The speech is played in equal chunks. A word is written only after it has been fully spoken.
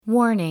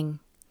Warning: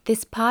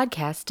 this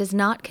podcast does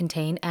not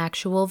contain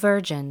actual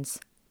virgins.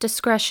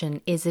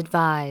 Discretion is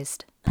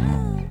advised.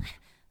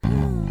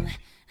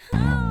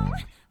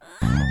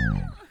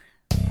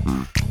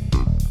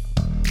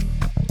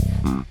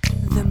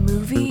 The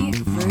movie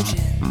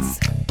Virgins.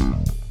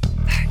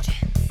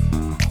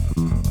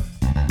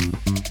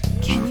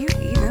 Can you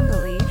even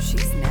believe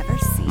she's never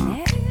seen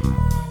it?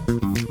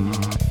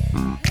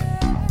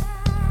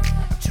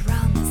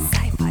 Drama,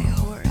 sci-fi,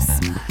 horror,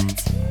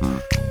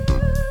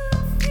 smut.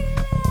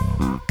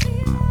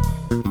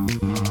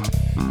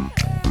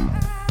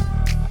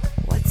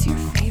 What's your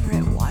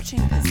favorite watching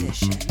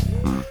position?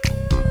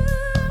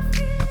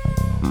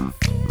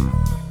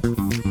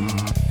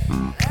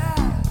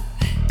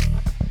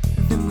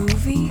 The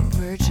movie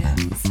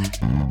Virgins.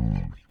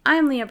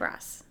 I'm Leah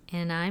Bross,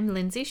 And I'm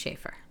Lindsay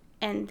Schaefer.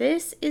 and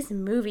this is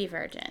Movie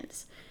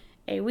Virgins,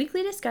 a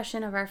weekly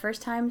discussion of our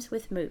first times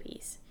with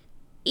movies.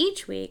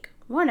 Each week,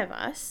 one of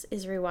us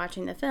is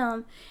rewatching the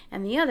film,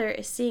 and the other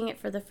is seeing it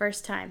for the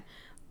first time.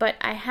 But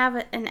I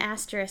have an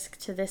asterisk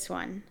to this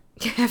one.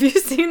 Have you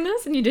seen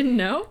this and you didn't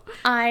know?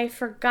 I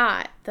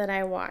forgot that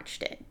I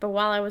watched it, but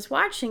while I was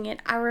watching it,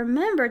 I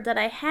remembered that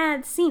I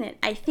had seen it,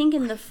 I think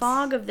in the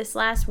fog of this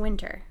last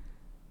winter.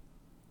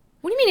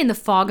 What do you mean in the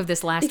fog of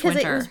this last Because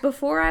winter? it was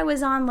before I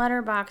was on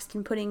Letterboxd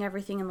and putting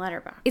everything in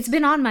Letterboxd. It's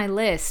been on my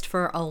list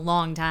for a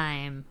long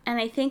time. And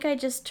I think I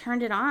just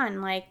turned it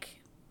on,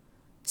 like...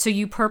 So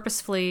you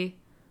purposefully,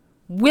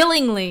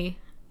 willingly,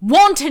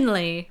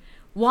 wantonly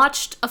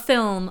watched a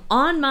film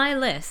on my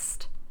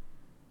list.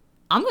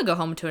 I'm going to go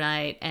home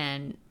tonight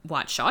and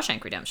watch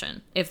Shawshank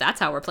Redemption, if that's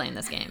how we're playing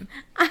this game.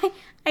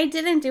 I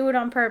didn't do it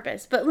on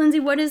purpose. But Lindsay,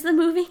 what is the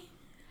movie?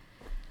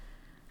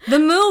 The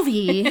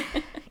movie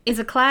is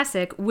a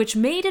classic, which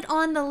made it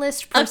on the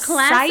list precisely.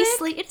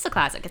 classic? It's a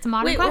classic. It's a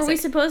modern Wait, classic. were we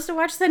supposed to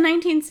watch the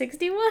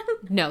 1961?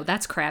 No,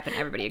 that's crap, and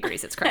everybody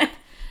agrees it's crap.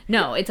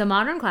 No, it's a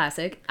modern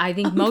classic. I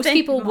think most thank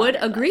people would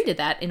modern agree to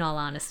that, in all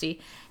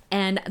honesty.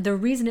 And the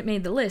reason it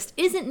made the list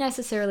isn't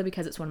necessarily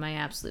because it's one of my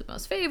absolute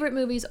most favorite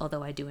movies,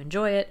 although I do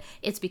enjoy it.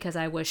 It's because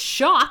I was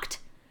shocked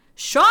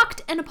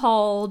and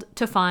appalled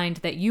to find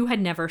that you had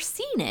never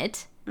seen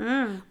it,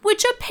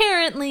 which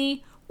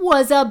apparently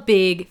was a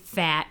big,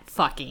 fat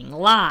fucking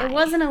lie. It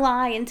wasn't a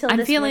lie until I'm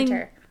this feeling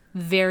winter.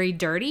 very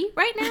dirty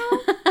right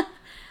now.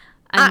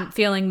 I'm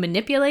feeling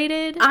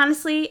manipulated.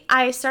 Honestly,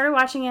 I started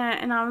watching it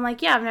and I'm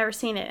like, yeah, I've never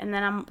seen it. And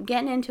then I'm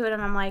getting into it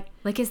and I'm like,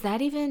 Like, is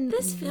that even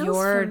this feels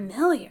your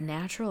familiar.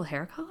 natural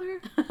hair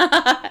color?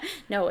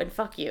 No, and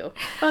fuck you.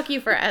 Fuck you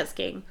for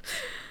asking.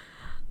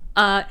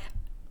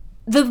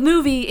 The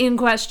movie in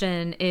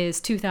question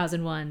is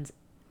 2001's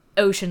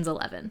Ocean's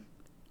 11.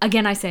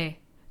 Again, I say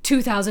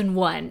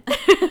 2001,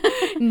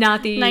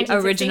 not the 1960.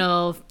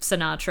 original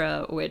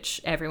Sinatra,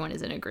 which everyone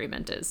is in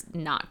agreement is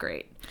not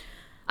great.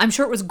 I'm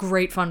sure it was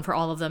great fun for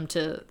all of them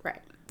to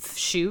Right.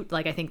 shoot.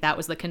 Like, I think that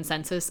was the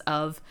consensus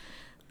of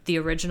the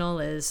original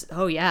is,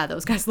 oh yeah,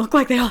 those guys look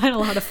like they all had a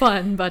lot of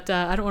fun, but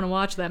I don't want to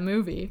watch that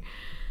movie.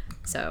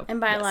 So, And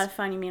by yes. a lot of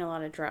fun, you mean a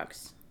lot of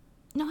drugs.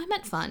 No, I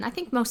meant fun. I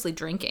think mostly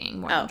drinking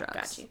more than drugs.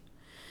 Got you.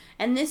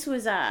 And this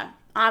was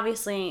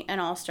obviously an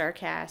all-star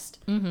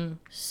cast. Mm-hmm.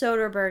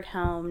 Soderbergh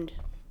helmed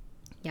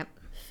Yep.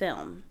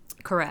 film.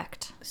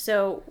 Correct.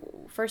 So,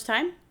 first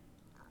time?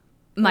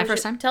 My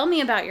first time? Tell me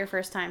about your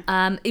first time.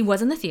 It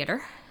was in the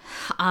theater.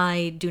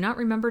 I do not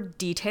remember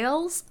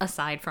details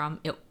aside from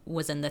it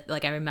was in the,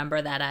 like, I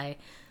remember that I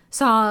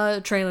saw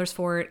trailers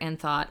for it and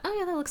thought, oh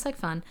yeah, that looks like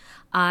fun.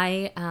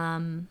 I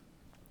am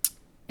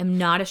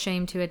not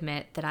ashamed to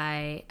admit that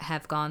I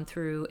have gone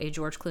through a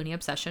George Clooney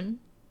obsession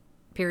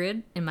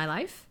period in my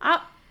life.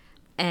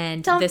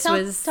 And Talk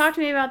to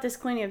me about this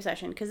Clooney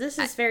obsession, because this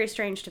is very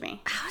strange to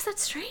me. How is that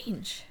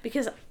strange?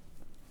 Because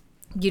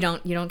You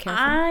don't care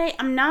for him?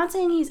 I'm not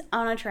saying he's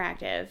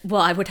unattractive,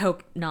 Well, I would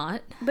hope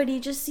not. but he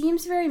just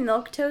seems very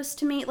milquetoast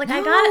to me. Like,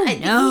 No,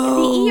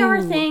 the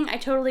ER thing, I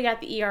totally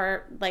got the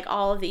ER, like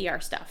all of the ER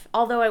stuff.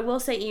 Although I will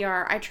say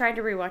ER, I tried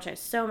to rewatch it.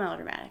 It's so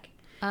melodramatic.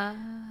 I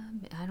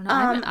don't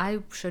know. I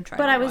should try.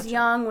 But to I was watch it.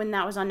 young when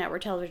that was on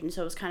network television,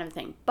 so it was kind of a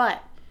thing.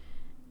 But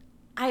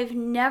I've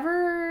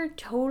never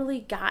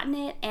totally gotten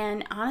it,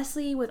 and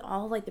honestly, with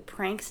all like the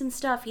pranks and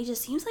stuff, he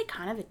just seems like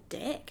kind of a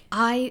dick.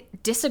 I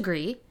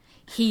disagree.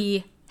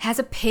 He has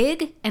a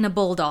pig and a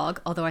bulldog,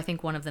 although I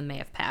think one of them may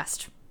have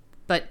passed.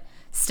 But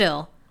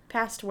still.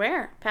 Past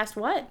where? Past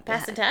what?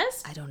 Past the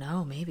test? I don't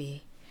know,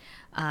 maybe.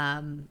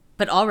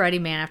 But already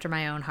man after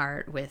my own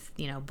heart with,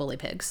 bully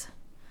pigs.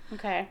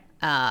 Okay.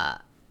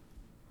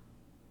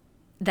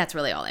 That's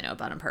really all I know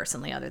about him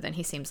personally, other than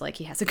he seems like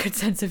he has a good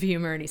sense of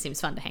humor and he seems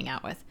fun to hang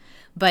out with.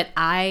 But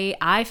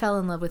I fell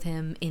in love with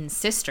him in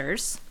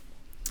Sisters,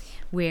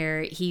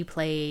 where he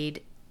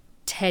played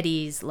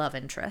Teddy's love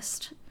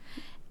interest.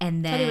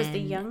 And then Teddy was the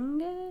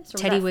youngest? Or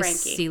Teddy was was that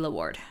Frankie? Celia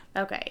Ward,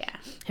 Okay, yeah.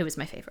 who was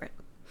my favorite.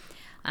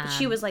 But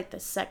she was like the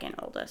second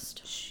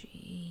oldest,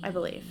 I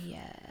believe.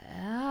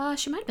 Yeah,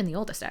 she might have been the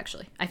oldest,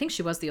 actually. I think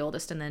she was the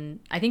oldest, and then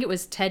I think it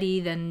was Teddy,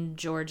 then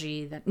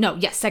Georgie, then... No,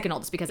 yes, second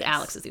oldest, because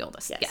Alex is the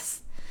oldest.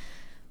 Yes.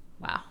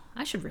 Wow,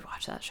 I should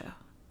rewatch that show.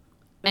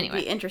 Anyway.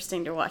 It'd be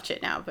interesting to watch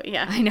it now, but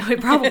yeah. I know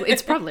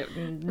it's probably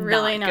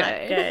Really not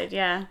good,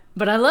 yeah.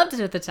 But I loved it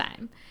at the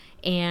time.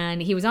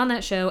 And he was on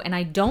that show, and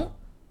I don't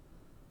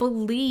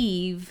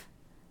believe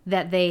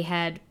that they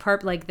had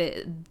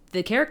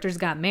the characters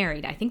got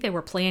married. I think they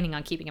were planning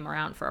on keeping him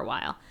around for a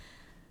while.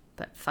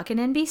 But fucking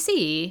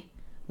NBC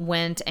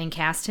went and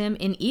cast him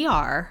in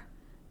ER,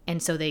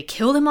 and so they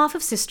killed him off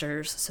of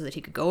Sisters so that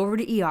he could go over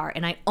to ER,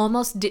 and I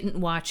almost didn't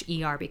watch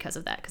ER because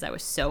of that, because I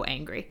was so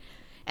angry.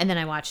 And then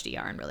I watched ER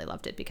and really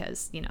loved it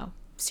because, you know,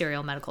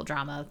 serial medical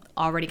drama,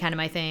 already kind of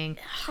my thing.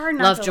 Hard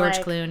not Love to George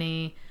like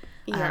Clooney.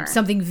 ER.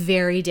 Something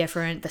very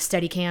different. The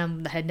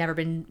Steadicam that had never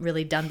been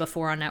really done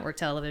before on network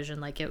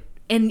television.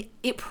 And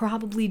it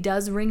probably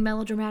does ring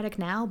melodramatic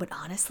now, but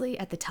honestly,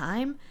 at the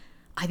time,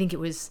 I think it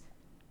was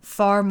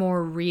far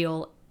more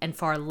real and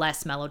far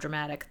less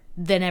melodramatic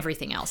than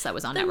everything else that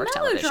was on network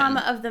television. The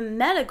melodrama of the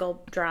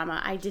medical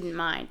drama, I didn't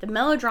mind. The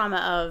melodrama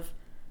of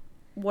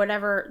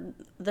whatever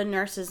the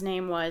nurse's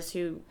name was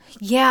who...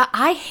 Yeah,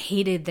 I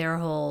hated their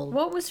whole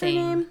What was her thing.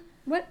 name?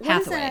 What is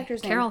Hathaway. that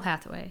actor's name? Carol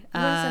Hathaway. What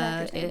is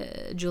that actor's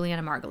name?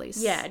 Juliana Margulies.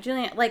 Yeah,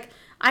 Juliana. Like,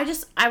 I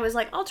was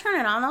like, I'll turn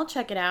it on, I'll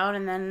check it out,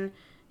 and then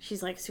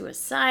she's like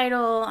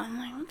suicidal. I'm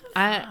like, what the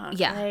fuck?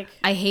 Yeah. Like,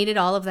 I hated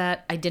all of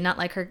that. I did not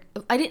like her.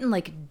 I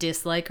didn't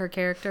dislike her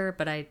character,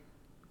 but I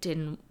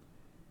didn't.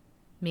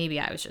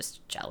 Maybe I was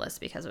just jealous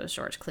because it was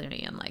George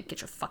Clooney and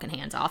get your fucking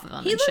hands off of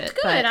him he and looked shit.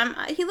 good.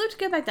 But He looked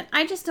good back then.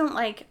 I just don't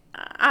like.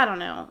 I don't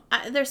know.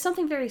 There's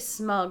something very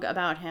smug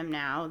about him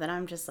now that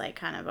I'm just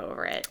kind of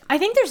over it. I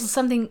think there's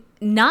something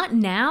not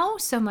now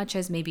so much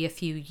as maybe a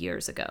few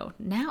years ago.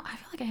 Now I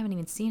feel like I haven't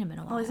even seen him in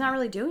a while. Well, he's not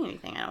really doing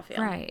anything. I don't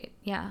feel. Right.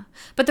 Yeah.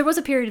 But there was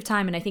a period of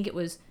time, and I think it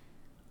was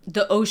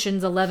the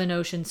Ocean's 11,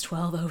 Ocean's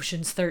 12,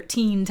 Ocean's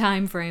 13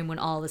 time frame when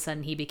all of a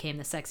sudden he became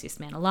the sexiest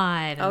man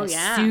alive and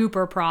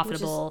super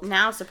profitable Which is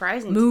now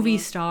surprising movie to me.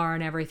 star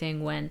and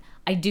everything. When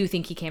I do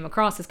think he came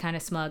across as kind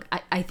of smug.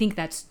 I think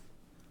that's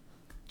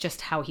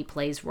just how he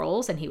plays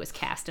roles, and he was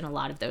cast in a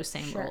lot of those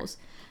same roles.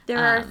 There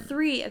are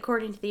 3,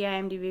 according to the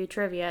IMDb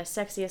trivia,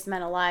 sexiest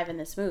men alive in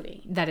this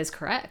movie. That is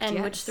correct. And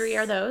yes. which 3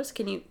 are those?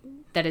 Can you...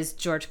 That is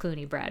George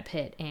Clooney, Brad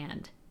Pitt,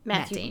 and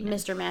Matt Damon.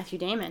 Mr. Matthew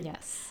Damon.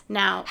 Yes.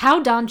 Now,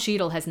 How Don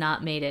Cheadle has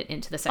not made it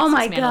into the sexiest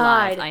my man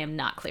alive, God. I am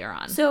not clear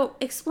on. so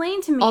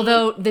explain to me...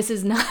 Although this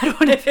is not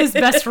one of his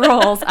best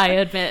roles, I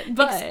admit.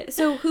 But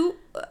So who,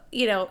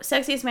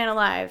 sexiest man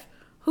alive,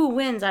 who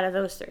wins out of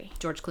those 3?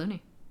 George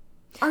Clooney.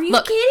 Are you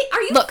Look, kidding?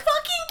 Are you look,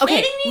 fucking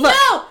okay, kidding me? look.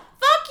 No!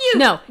 Fuck you!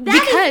 No,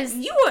 because-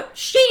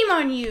 shame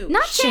on you!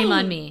 Not shame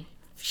on me.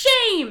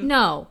 Shame!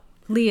 No,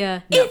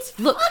 Leah. No. It's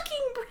Look, fucking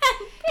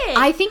Brad Pitt!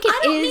 I think I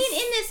don't is- mean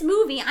in this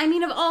movie, I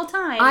mean of all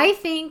time. I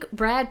think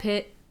Brad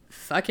Pitt,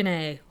 fucking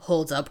A,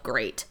 holds up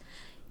great.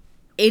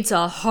 It's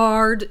a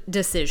hard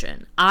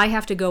decision. I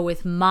have to go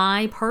with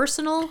my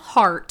personal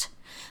heart.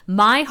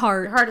 My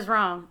heart Your heart is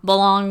wrong.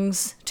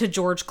 belongs to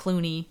George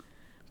Clooney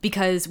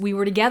because we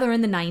were together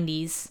in the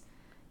 90s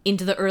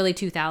into the early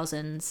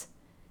 2000s.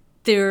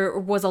 There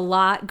was a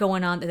lot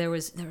going on. There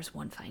was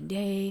One Fine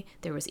Day,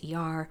 there was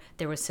ER,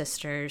 there was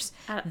Sisters,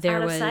 there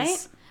Out of was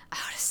Sight?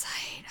 Out of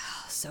Sight.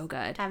 Oh, so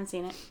good. Haven't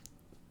seen it.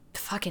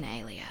 Fucking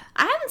Alia.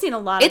 I haven't seen a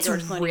lot of It's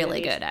George Clooney really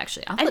movies. good,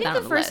 actually. I'll I put think that the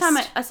on the first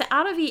list. time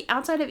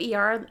outside of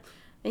ER,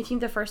 I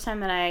think the first time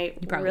that I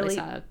probably really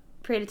saw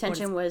paid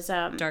attention was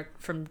Dark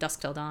from Dusk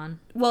Till Dawn.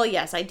 well,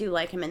 yes, I do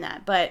like him in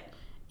that, but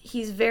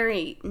he's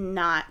very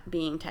not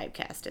being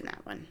typecast in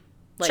that one.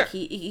 Sure.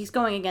 He's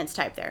going against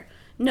type there.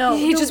 No,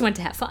 He just went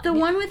to have fun. The yeah.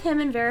 one with him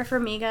and Vera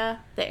Farmiga,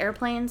 the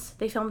airplanes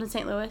they filmed in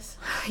St. Louis.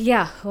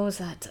 Yeah, what was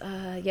that?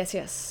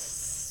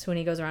 Yes. When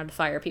he goes around to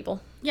fire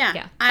people. Yeah,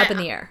 Yeah, up in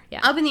the air.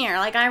 Yeah. Up in the air.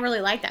 I really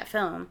like that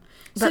film.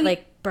 But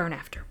Burn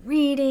After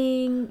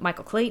Reading,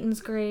 Michael Clayton's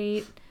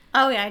great.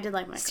 Oh yeah, I did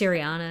like Michael.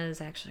 Syriana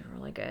is actually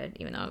really good,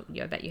 even though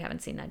I bet you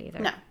haven't seen that either.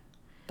 No,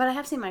 but I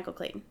have seen Michael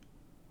Clayton.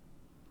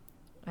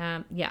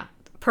 Yeah.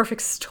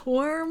 Perfect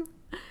Storm.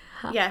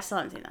 Yeah, I still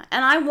haven't seen that,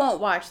 and I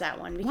won't watch that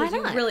one because Why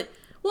you not? really.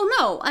 Well,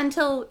 no,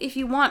 until if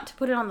you want to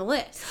put it on the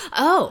list.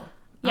 Oh.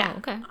 Yeah. Oh,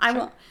 okay. I sure.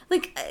 won't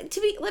Let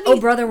me. Oh,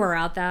 Brother, We're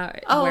Out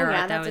That. Oh, We're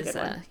yeah, Out, that that's a was,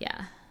 good one.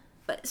 yeah.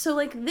 But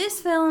so this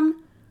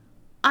film,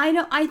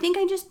 I think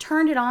I just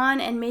turned it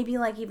on and maybe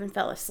even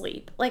fell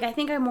asleep. I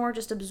think I more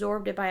just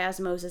absorbed it by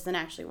osmosis than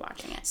actually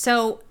watching it.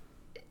 So,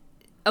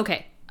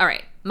 okay. All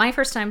right. My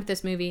first time with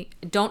this movie,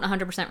 don't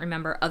 100%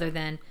 remember other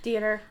than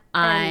Theater.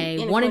 I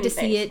and in a wanted to Clooney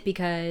see face. it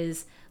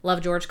because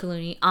love George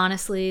Clooney.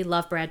 Honestly,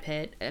 love Brad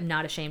Pitt. I'm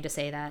not ashamed to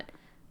say that.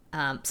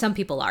 Some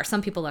people are.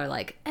 Some people are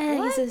like,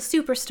 he's a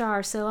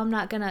superstar, so I'm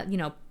not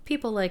gonna,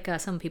 people like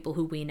some people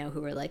who we know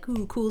who are like,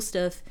 ooh, cool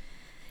stuff.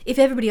 If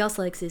everybody else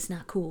likes it, it's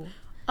not cool.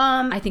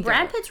 I think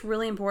Brad that- Pitt's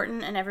really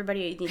important, and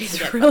everybody needs to It's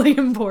get. really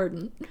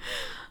important.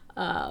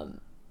 And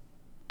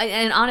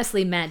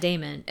honestly, Matt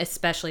Damon,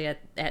 especially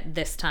at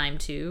this time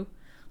too,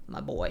 my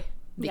boy,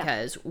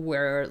 because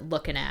we're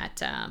looking at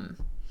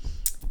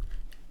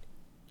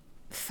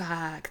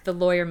the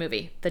lawyer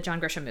movie, the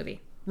John Grisham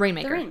movie,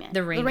 Rainmaker,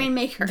 The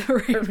Rainmaker.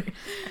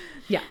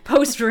 Yeah,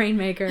 post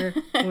Rainmaker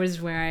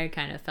was where I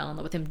kind of fell in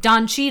love with him.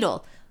 Don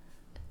Cheadle,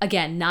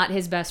 again, not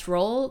his best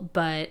role,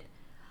 but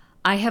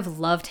I have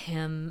loved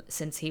him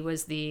since he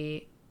was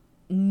the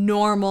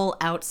normal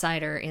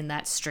outsider in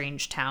that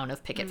strange town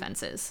of picket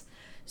fences.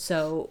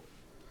 So,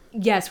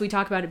 yes, we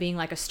talk about it being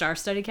like a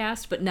star-studded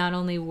cast, but not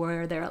only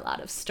were there a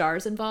lot of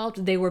stars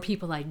involved, they were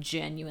people I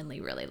genuinely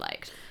really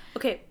liked.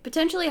 Okay,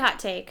 potentially hot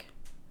take.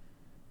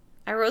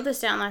 I wrote this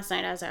down last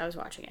night as I was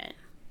watching it.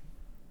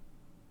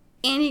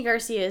 Andy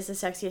Garcia is the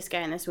sexiest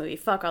guy in this movie.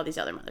 Fuck all these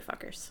other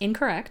motherfuckers.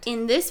 Incorrect.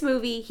 In this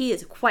movie, he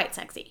is quite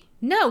sexy.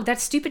 No, that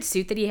stupid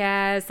suit that he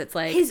has, that's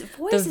like, His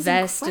voice the is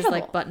vest is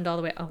incredible. like buttoned all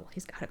the way. Oh,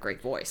 he's got a great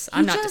voice.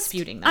 I'm not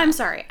disputing that. I'm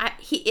sorry.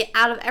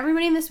 Out of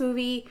everybody in this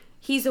movie,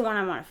 he's the one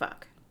I want to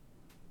fuck.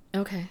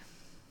 Okay.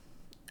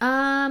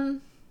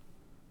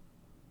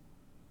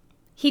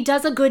 He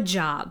does a good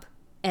job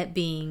at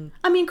being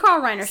I mean,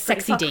 Carl Reiner's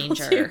sexy pretty fuckable,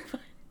 danger. too.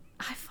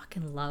 I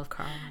fucking love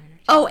Carl Reiner.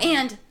 Oh,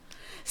 and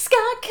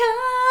Scott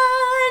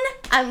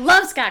Conn. I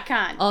love Scott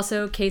Conn.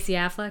 Also, Casey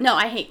Affleck. No,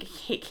 I hate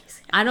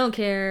Casey. I don't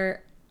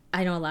care.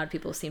 I know a lot of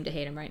people seem to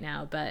hate him right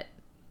now, but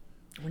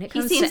when it He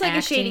comes seems to like acting,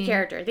 a shady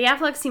character. The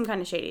Afflecks seem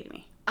kind of shady to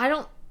me. I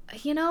don't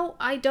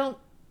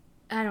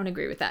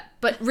agree with that.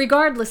 But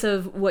regardless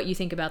of what you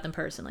think about them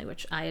personally,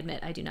 which I admit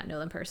I do not know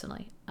them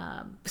personally.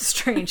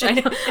 Strange. I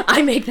know.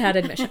 I make that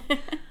admission.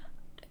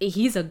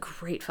 He's a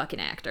great fucking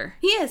actor.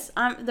 He is.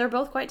 They're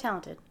both quite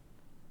talented.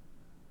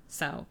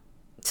 So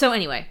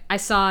anyway, I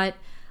saw it.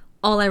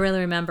 All I really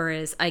remember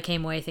is I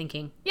came away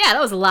thinking, yeah, that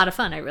was a lot of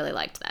fun. I really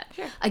liked that.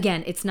 Sure.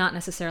 Again, it's not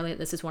necessarily that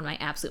this is one of my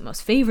absolute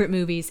most favorite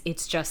movies.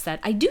 It's just that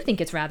I do think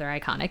it's rather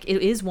iconic.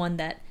 It is one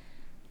that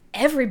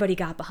everybody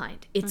got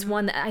behind. It's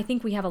one that I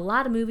think we have a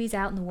lot of movies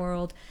out in the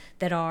world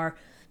that are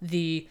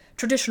the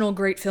traditional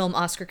great film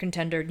Oscar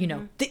contender, you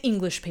know, The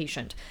English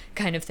Patient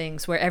kind of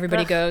things where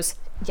everybody goes,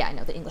 yeah, I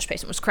know The English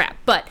Patient was crap,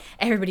 but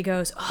everybody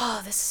goes,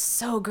 oh, this is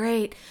so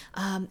great.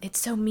 It's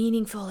so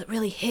meaningful. It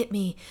really hit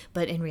me.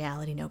 But in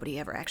reality, nobody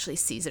ever actually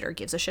sees it or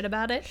gives a shit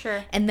about it.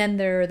 Sure. And then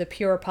there are the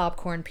pure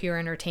popcorn, pure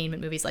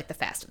entertainment movies like the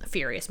Fast and the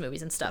Furious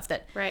movies and stuff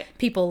that Right.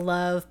 people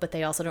love, but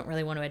they also don't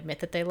really want to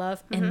admit that they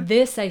love. And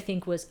this, I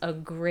think, was a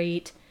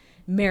great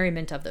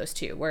merriment of those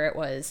two, where it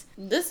was...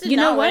 This did You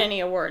know not what? win any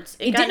awards.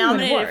 It got didn't win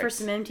nominated for awards.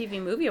 some MTV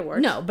Movie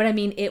Awards. No, but I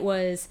mean, it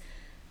was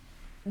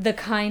the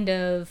kind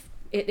of...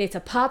 It's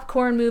a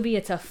popcorn movie.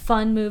 It's a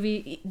fun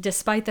movie,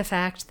 despite the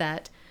fact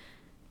that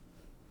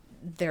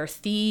they're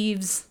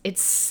thieves.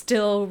 It's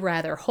still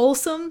rather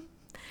wholesome.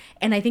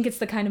 And I think it's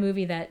the kind of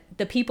movie that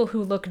the people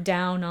who look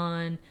down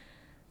on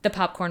the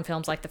popcorn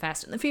films like The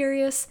Fast and the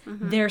Furious,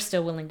 they're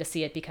still willing to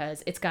see it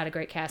because it's got a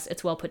great cast.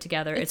 It's well put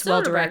together. It's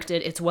well Soderbergh.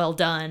 directed. It's well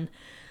done.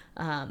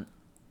 And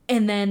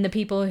then the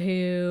people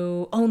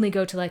who only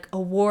go to like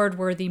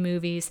award-worthy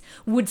movies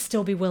would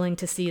still be willing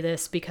to see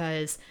this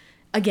because,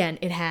 again,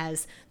 it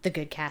has the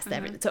good cast.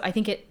 So I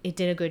think it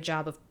did a good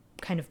job of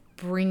kind of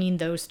bringing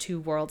those two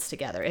worlds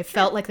together. It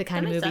felt like the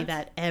kind of that movie makes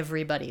sense. that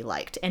everybody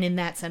liked. And in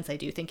that sense, I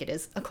do think it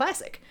is a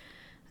classic.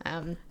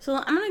 So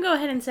I'm going to go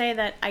ahead and say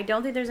that I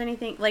don't think there's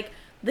anything... Like,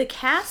 the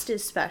cast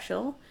is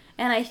special,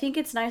 and I think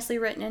it's nicely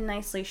written and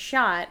nicely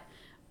shot,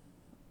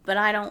 but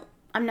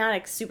I'm not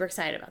like, super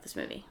excited about this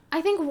movie.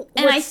 I think...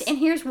 And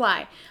here's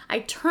why. I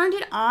turned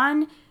it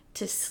on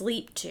to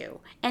sleep to.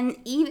 And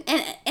even...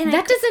 And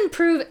that doesn't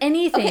prove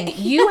anything. Okay,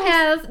 You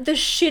have the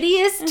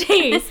shittiest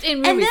taste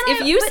in And movies. then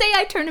If you say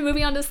I turn a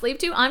movie on to sleep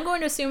to, I'm going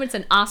to assume it's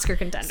an Oscar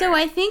contender. So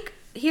I think...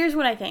 Here's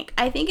what I think.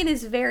 I think it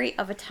is very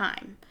of a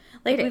time.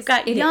 Like, It we've is.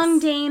 got It young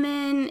is.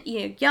 Damon,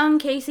 young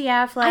Casey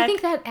Affleck. I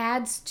think that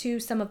adds to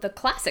some of the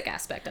classic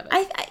aspect of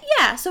it.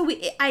 Yeah, so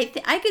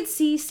I could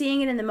see seeing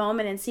it in the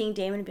moment and seeing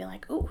Damon and being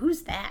like, "Oh,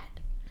 who's that?"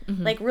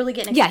 Like really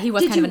getting. Yeah, he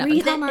was Did kind of you an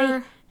read that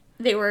up-and-comer.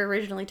 They were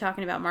originally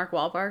talking about Mark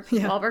Wahlberg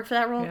for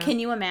that role. Yeah. Can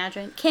you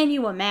imagine? Can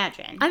you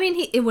imagine? I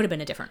mean, it would have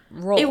been a different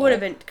role. It would have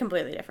been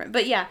completely different.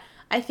 But yeah,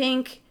 I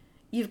think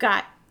you've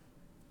got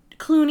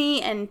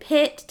Clooney and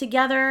Pitt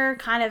together,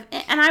 kind of,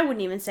 and I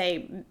wouldn't even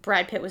say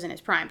Brad Pitt was in his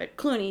prime, but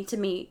Clooney to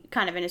me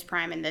kind of in his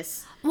prime in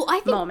this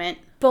I think moment.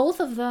 both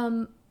of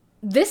them.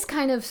 This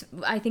kind of,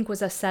 I think,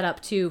 was a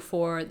setup too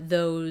for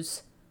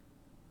those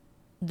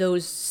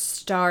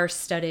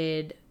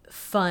star-studded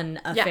fun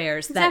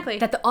affairs exactly.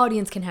 that the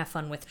audience can have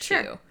fun with too.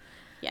 Sure.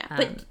 Yeah,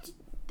 but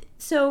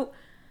so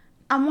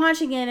I'm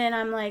watching it and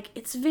I'm like,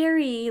 it's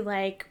very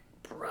like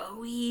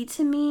bro-y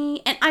to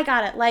me, and I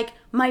got it. Like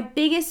my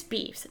biggest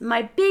beef.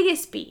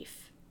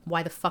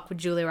 Why the fuck would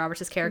Julia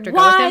Roberts' character go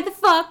with Why him? the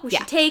fuck would Yeah.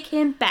 she take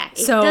him back?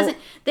 It So doesn't.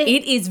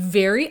 it is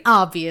very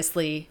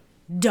obviously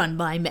done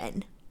by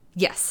men.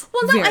 Yes.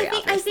 Well, no, very I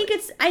obviously.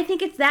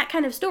 think it's that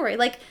kind of story.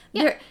 Like,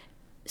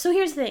 so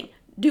here's the thing: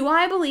 do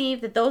I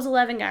believe that those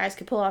 11 guys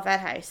could pull off that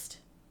heist?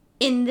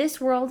 In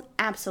this world,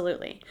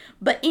 absolutely.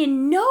 But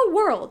in no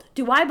world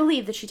do I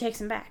believe that she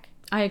takes him back.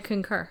 I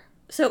concur.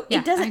 So Yeah,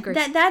 it doesn't. I agree.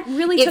 That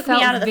really It took felt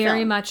me out of the very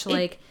film. much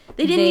like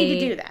they didn't need to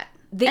they- do that.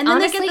 They, and then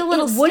honestly, they get the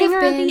little it would have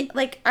stinger at been the,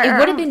 like. it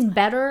would have been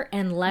better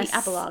and less.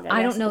 epilogue, I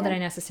I don't guess, know that yeah. I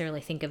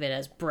necessarily think of it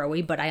as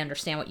broy, but I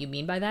understand what you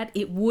mean by that.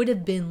 It would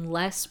have been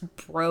less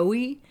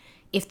broy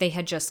if they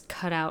had just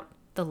cut out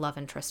the love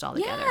interest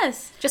altogether.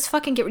 Yes. Just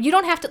fucking get... You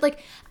don't have to, like...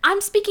 I'm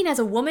speaking as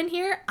a woman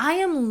here. I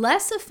am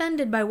less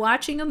offended by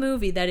watching a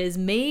movie that is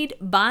made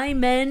by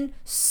men,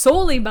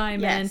 solely by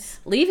men, Yes.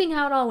 leaving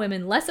out all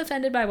women. Less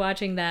offended by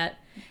watching that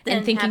Than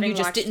and thinking having you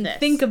just watched didn't this.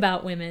 think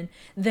about women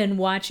than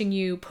watching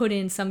you put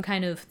in some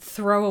kind of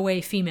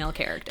throwaway female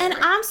character. And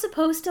I'm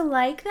supposed to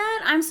like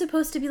that. I'm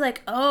supposed to be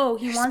like, oh,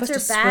 he wants her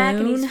supposed to back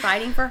and he's swoon.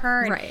 fighting for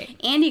her. And Right.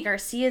 Andy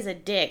Garcia's a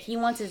dick. He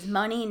wants his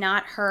money,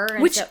 not her.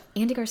 And Which, so,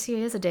 Andy Garcia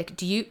is a dick.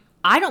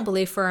 I don't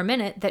believe for a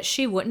minute that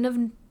she wouldn't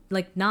have,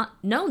 like,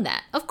 not known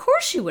that. Of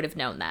course she would have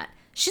known that.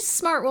 She's a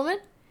smart woman.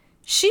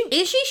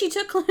 is she? She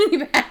took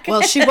Clooney back.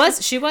 Well,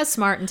 she was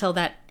smart until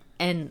that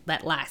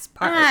last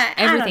part. I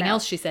don't Everything know.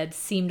 else she said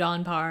seemed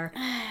on par.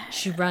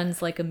 She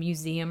runs like a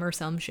museum or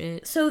some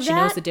shit. So she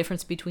knows that- the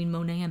difference between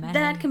Monet and Manet.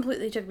 That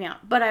completely took me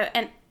out. But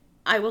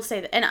I will say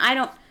that, and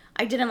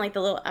I didn't like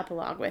the little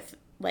epilogue with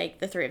like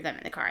the three of them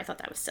in the car. I thought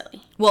that was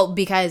silly. Well,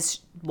 because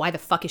why the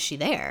fuck is she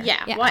there?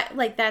 Yeah. Why?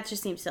 Like that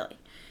just seems silly.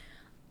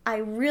 I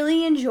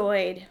really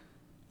enjoyed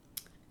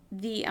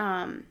the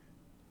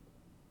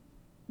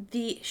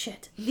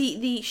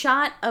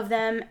shot of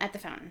them at the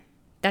fountain.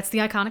 That's the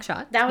iconic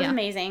shot. That was Yeah.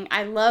 amazing.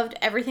 I loved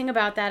everything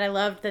about that. I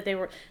loved that they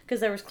were,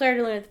 because there was Claire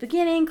de Lune at the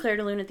beginning, Claire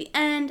de Lune at the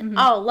end. Mm-hmm.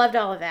 Oh, loved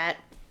all of that.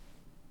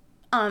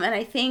 And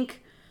I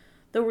think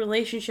the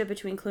relationship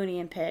between Clooney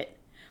and Pitt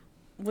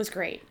was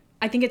great.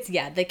 I think it's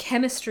the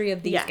chemistry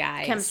of these Yeah,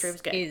 guys chemistry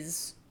was good.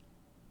 is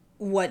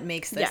what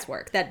makes this Yeah.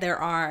 work. That there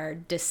are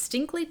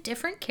distinctly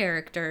different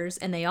characters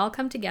and they all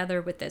come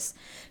together with this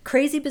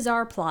crazy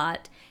bizarre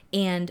plot.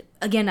 And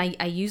again,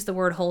 I use the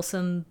word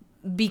wholesome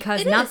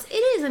because It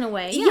is in a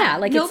way. Yeah,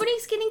 like, it's-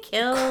 nobody's getting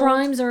killed.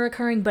 crimes are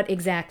occurring, but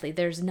exactly,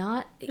 there's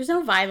There's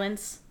no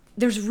violence.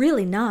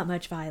 really not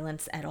much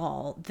violence at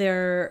all.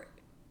 There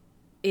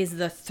is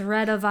the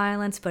threat of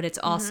violence, but it's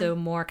also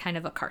more kind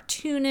of a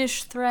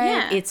cartoonish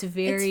threat. Yeah, It's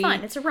very It's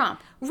fun. It's a romp.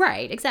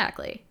 Right,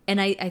 exactly. And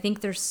I think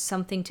there's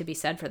something to be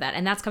said for that.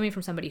 And that's coming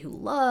from somebody who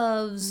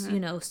loves,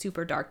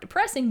 super dark,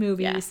 depressing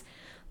movies.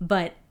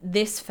 But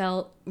this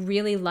felt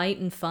really light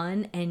and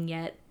fun and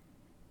yet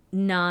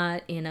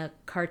not in a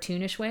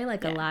cartoonish way,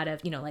 like a lot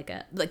of,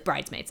 like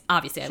Bridesmaids.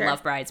 Obviously, Sure. I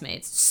love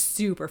Bridesmaids.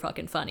 Super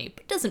fucking funny.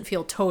 But it doesn't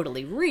feel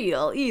totally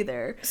real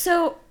either.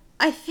 So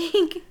I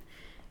think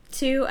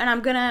too, and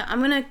I'm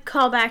gonna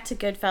call back to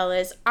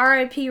Goodfellas.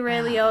 R.I.P. Ray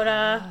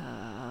Liotta.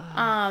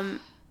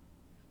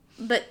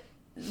 But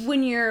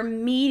when you're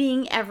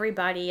meeting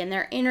everybody and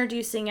they're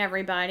introducing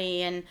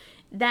everybody, and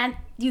that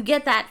you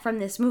get that from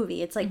this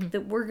movie. It's like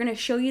that we're gonna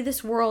show you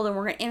this world and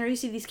we're gonna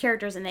introduce you to these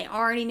characters and they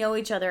already know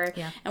each other.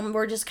 Yeah. And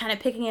we're just kind of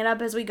picking it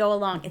up as we go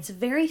along. It's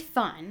very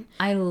fun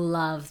I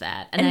love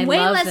that. and I way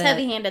love less that-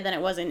 heavy-handed than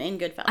it was in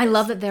Goodfellas. I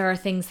love that there are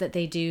things that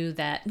they do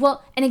that,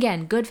 well, and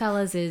again,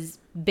 Goodfellas is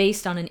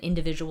based on an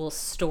individual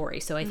story.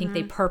 So I think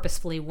they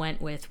purposefully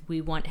went with, we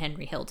want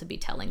Henry Hill to be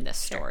telling this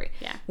story.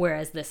 yeah.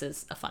 Whereas this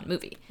is a fun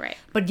movie. Right.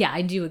 But yeah,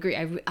 I do agree.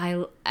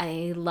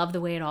 I love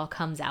the way it all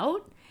comes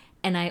out.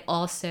 And I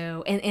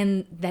also,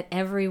 and that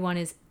everyone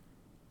is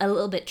a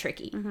little bit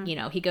tricky.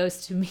 He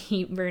goes to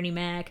meet Bernie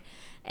Mac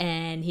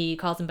and he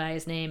calls him by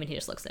his name and he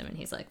just looks at him and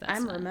he's like, that's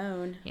I'm not-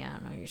 Ramon. Yeah, I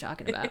don't know what you're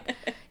talking about.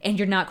 And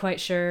you're not quite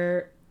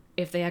sure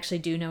if they actually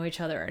do know each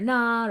other or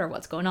not, or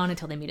what's going on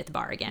until they meet at the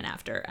bar again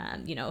after,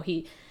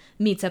 he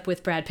meets up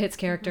with Brad Pitt's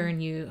character,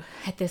 and you,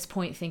 at this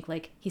point, think,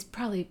 like, he's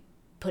probably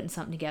putting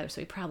something together, so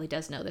he probably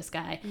does know this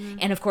guy.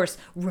 And, of course,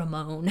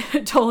 Ramon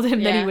told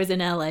him that he Yeah. was in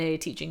L.A.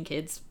 teaching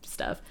kids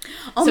stuff.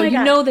 Oh so my you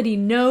God. know that he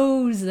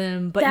knows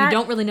them, but you That-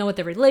 don't really know what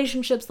their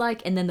relationship's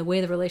like, and then the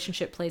way the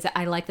relationship plays out.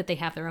 I like that they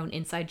have their own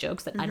inside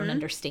jokes that I don't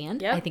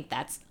understand. Yep. I think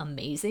that's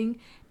amazing.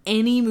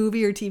 Any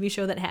movie or TV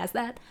show that has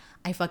that,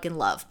 I fucking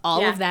love.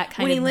 All Yeah. of that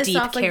kind when he of lists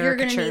deep off, like, you're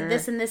gonna caricature. need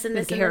this and this and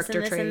this and this character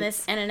and this and this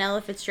traits. and an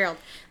Ella Fitzgerald.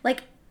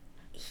 Like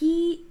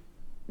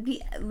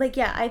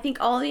I think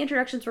all the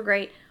introductions were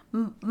great.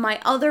 My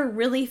other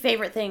really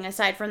favorite thing,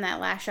 aside from that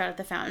last shot at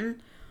the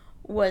fountain,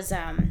 was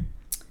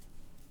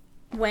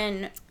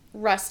when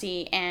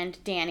Rusty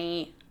and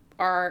Danny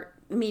are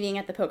meeting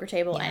at the poker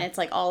table, and it's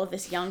like all of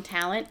this young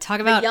talent. Talk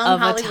the about young of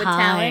Hollywood a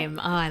time.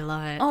 Oh, I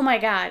love it. Oh my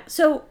god!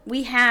 So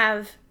we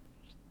have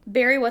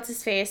Barry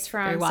What's-His-Face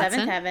from Barry Watson.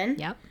 Seventh Heaven.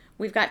 Yep.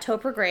 We've got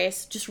Topher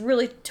Grace, just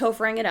really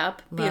Tophering it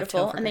up. Love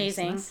Beautiful, Topher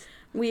amazing. Grace.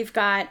 We've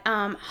got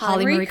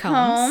Holly Marie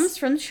Combs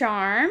from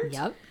Charmed.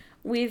 Yep.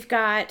 We've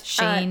got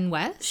Shane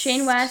West.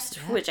 Shane West,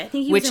 Yeah. which I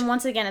think he was in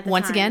Once Again at the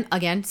time.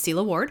 Again, Steal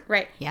Award.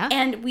 Right. Yeah.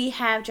 And we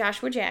have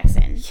Joshua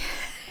Jackson.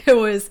 It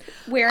was.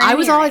 Wearing I an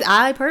was earring. always.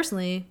 I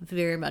personally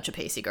very much a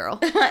Pacey girl.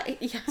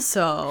 Yeah,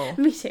 So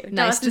me too.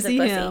 nice to Dawson's a see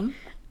pussy. him.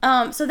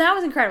 So that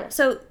was incredible.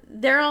 So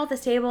they're all at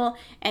this table,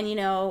 and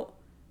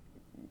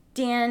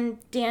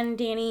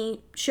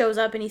Danny shows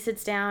up and he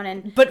sits down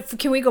and But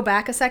can we go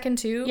back a second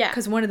too? Yeah.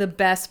 Because one of the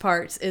best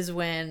parts is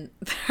when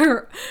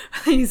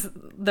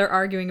they're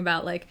arguing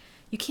about, like,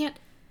 you can't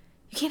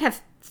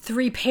have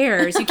 3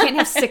 pairs. You can't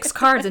have 6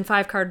 cards and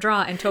 5 card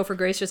draw. And Topher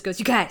Grace just goes,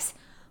 "You guys,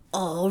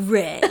 all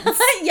reds.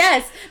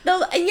 Yes, the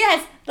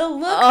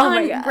look Oh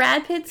my on God.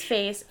 Brad Pitt's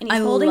face, and he's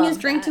I holding his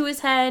love drink that. to his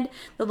head.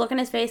 The look on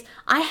his face.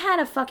 I had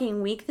a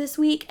fucking week this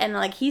week, and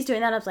like he's doing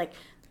that. I was like,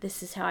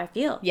 this is how I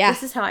feel. Yeah.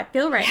 This is how I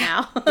feel right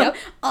now. Yep.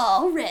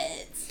 All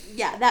reds.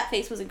 Yeah, that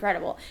face was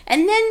incredible.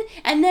 And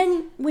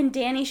then when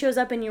Danny shows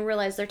up, and you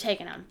realize they're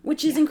taking him,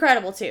 which is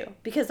incredible too,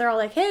 because they're all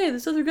like, hey,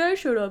 this other guy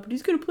showed up, and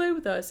he's gonna play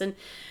with us, and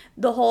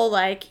the whole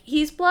like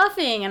he's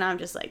bluffing, and I'm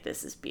just like,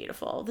 this is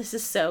beautiful. This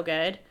is so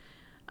good.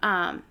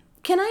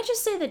 Can I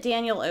just say that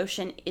Daniel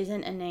Ocean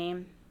isn't a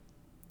name?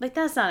 Like,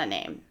 that's not a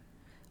name.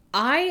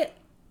 I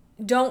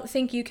don't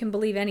think you can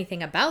believe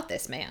anything about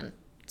this man.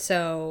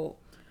 So,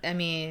 I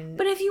mean,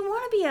 But if you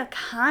want to be a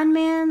con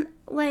man,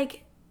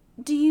 like,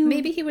 do you...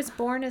 maybe he was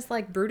born as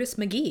like Brutus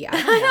McGee. I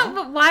I don't know,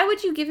 know. but why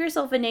would you give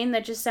yourself a name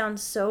that just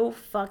sounds so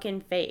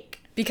fucking fake?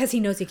 Because he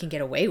knows he can get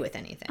away with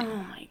anything. Oh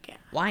my god.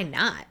 Why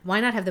not? Why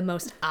not have the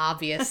most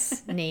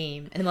obvious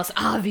name and the most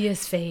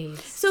obvious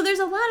face? So there's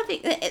a lot of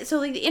things. So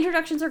like the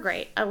introductions are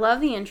great. I love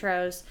the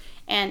intros,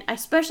 and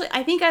especially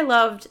I think I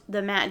loved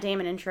the Matt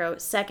Damon intro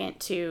second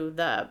to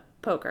the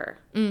poker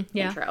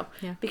yeah. intro,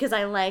 Yeah. because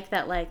I like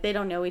that like they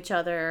don't know each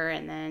other,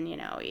 and then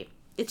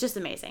it's just also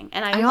amazing.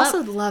 And I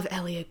also love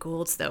Elliot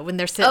Gould's though when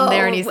they're sitting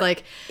there and he's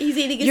like, he's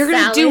eating a "You're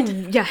salad.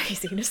 gonna do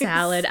he's eating a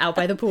salad out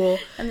by the pool,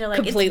 And they're like,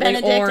 completely it's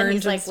Benedict, orange and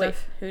he's like,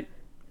 stuff." wait,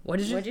 What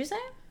did you? what'd you say?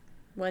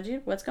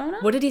 What's going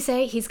on? What did he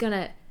say?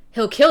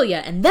 He'll kill you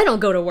and then he'll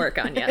go to work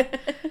on you.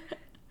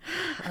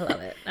 I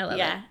love it. I love it.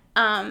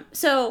 Yeah.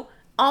 So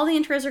all the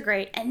intros are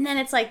great, and then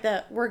it's like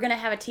we're gonna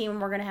have a team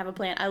and we're gonna have a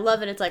plan. I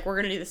love it. It's like we're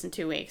gonna do this in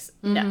 2 weeks.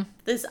 Mm-hmm. No,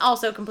 this is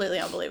also completely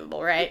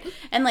unbelievable, right?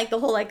 And like the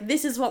whole like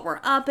this is what we're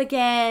up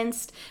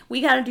against.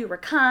 We got to do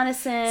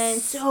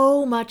reconnaissance.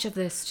 So much of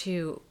this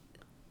too.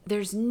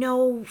 There's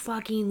no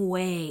fucking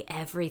way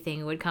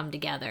everything would come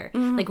together.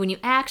 Like when you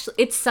actually,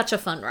 it's such a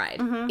fun ride.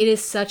 It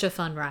is such a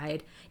fun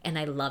ride, and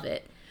I love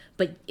it.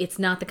 But it's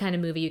not the kind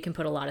of movie you can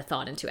put a lot of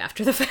thought into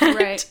after the fact.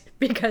 Right.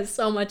 Because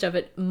so much of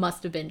it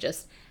must have been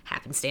just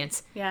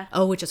happenstance. Yeah.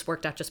 Oh, it just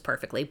worked out just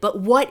perfectly. But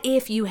what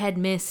if you had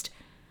missed...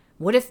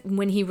 What if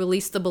when he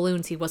released the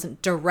balloons, he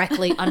wasn't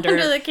directly under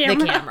the the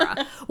camera.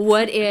 camera?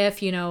 What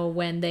if,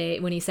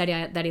 when he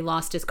said that he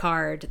lost his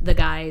card, the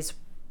guys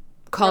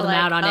called him They're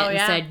out like, on it "Oh, and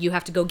yeah." said, "You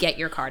have to go get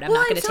your card. I'm Well,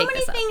 not going and to so take many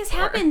this up." things Or-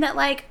 happen that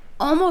like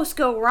almost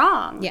go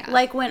wrong. Yeah.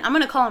 Like when I'm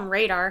gonna call him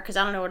Radar because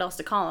I don't know what else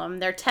to call him.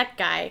 Their tech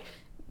guy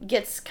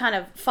gets kind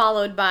of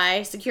followed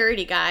by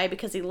security guy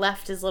because he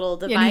left his little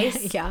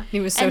device. Yeah, he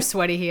was so And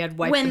sweaty he had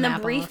wiped When the the map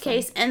off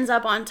briefcase ends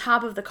up on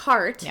top of the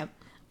cart. Yep.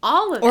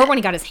 All of Or it. when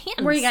he got his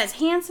hands. Where he got his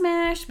hand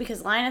smashed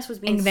because Linus was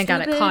being and then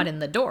got it stupid. caught in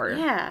the door.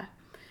 Yeah.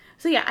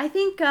 So yeah, I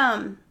think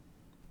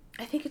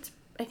it's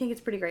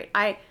pretty great.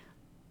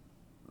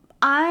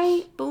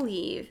 I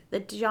believe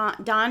that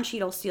Don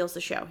Cheadle steals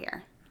the show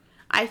here.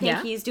 I think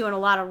Yeah. he's doing a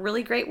lot of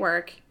really great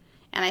work,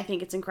 and I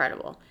think it's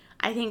incredible.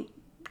 I think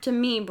to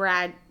me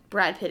Brad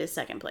Pitt is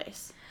second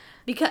place.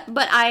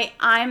 But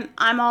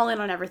I'm all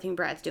in on everything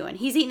Brad's doing.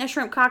 He's eating a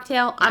shrimp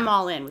cocktail. I'm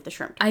all in with the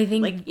shrimp. I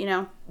think-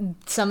 like,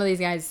 Some of these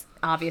guys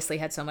obviously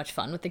had so much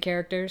fun with the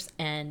characters,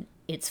 and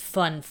it's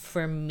fun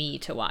for me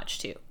to watch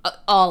too.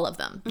 All of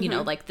them.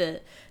 Mm-hmm. Like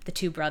the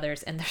two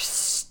brothers and their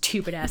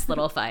stupid ass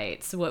little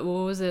fights. What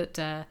was it?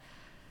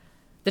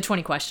 The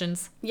 20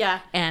 questions. yeah.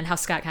 And how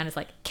Scott kind of is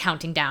like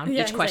counting down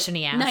Yeah, each he's question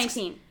like, he asks.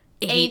 19,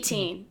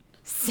 18.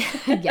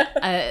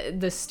 Yeah,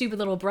 the stupid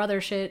little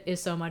brother shit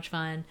is so much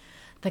fun.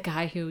 The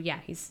guy who,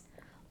 he's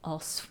all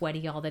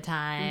sweaty all the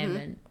time,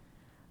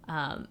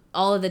 and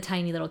all of the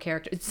tiny little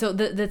characters. So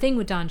the thing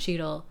with Don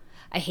Cheadle,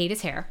 I hate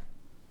his hair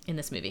in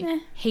this movie.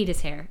 Hate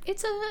his hair.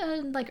 It's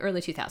a like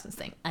early 2000s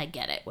thing. I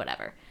get it,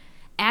 whatever.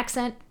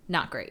 Accent,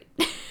 not great.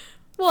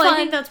 Well, Fun. I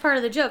think that's part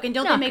of the joke. And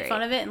don't Not they make great.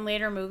 fun of it in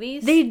later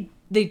movies? They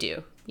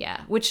do,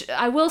 yeah. Which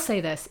I will say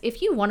this: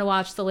 if you want to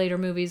watch the later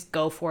movies,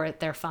 go for it.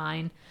 They're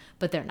fine,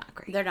 but they're not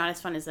great. They're not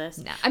as fun as this.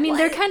 No. I mean, Well,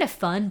 they're kind of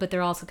fun, but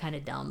they're also kind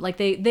of dumb. Like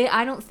they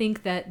I don't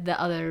think that the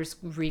others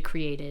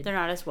recreated. They're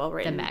not as well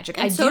written. The magic.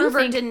 And I do Soderbergh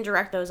think- didn't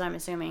direct those, I'm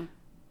assuming.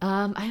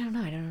 I don't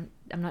know.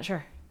 I'm not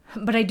sure.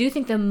 But I do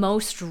think the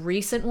most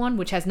recent one,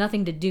 which has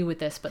nothing to do with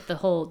this, but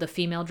the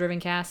female-driven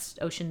cast,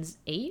 Ocean's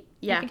 8,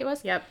 Yeah. I think it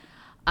was. Yep.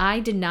 I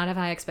did not have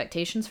high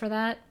expectations for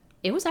that.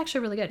 It was actually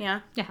really good.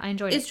 Yeah. Yeah, I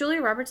enjoyed Is it.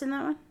 Julia Roberts in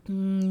that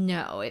one?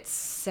 No, it's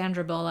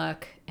Sandra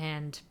Bullock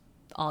and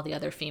all the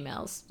other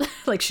females.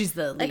 Like she's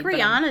the Like lead. but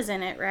Rihanna's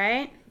in it,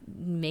 right?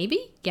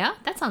 maybe? Yeah,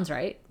 that sounds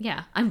right.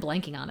 Yeah, I'm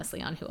blanking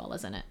honestly on who all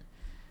is in it.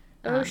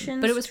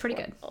 Ocean's but it was pretty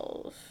good.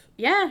 12.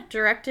 Yeah,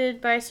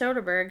 directed by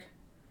Soderbergh.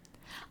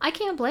 I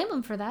can't blame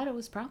them for that. It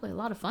was probably a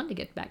lot of fun to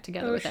get back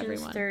together with Ocean's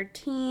everyone.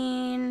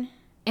 13.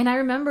 And I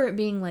remember it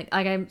being like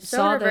I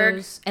saw Soderbergh.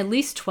 those at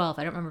least 12.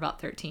 I don't remember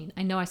about 13.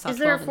 I know I saw Is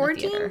there 12 a in 14?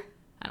 the theater.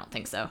 I don't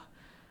think so.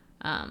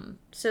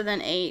 So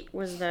then 8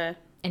 was the...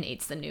 And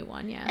 8's the new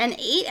one, yeah. And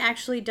 8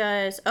 actually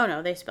does... Oh,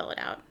 no, they spell it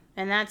out.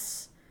 And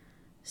that's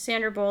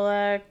Sandra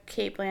Bullock,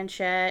 Kate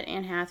Blanchett,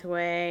 Anne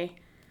Hathaway,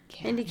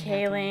 Mindy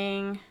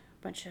Kaling,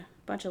 bunch of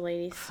bunch of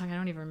ladies. Fuck, I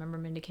don't even remember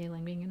Mindy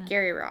Kaling being in it.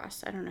 Gary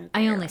Ross. I don't know. Who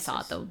I Gary only Ross saw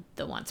is. it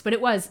the once, but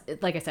it was,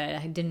 like I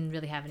said, I didn't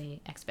really have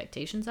any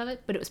expectations of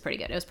it, but it was pretty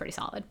good. It was pretty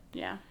solid.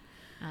 Yeah.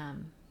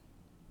 Um,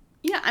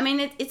 Yeah, I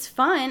mean it's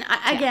fun.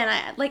 Again,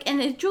 I like,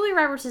 and if Julia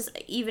Roberts is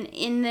even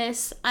in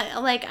this.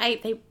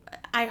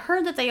 I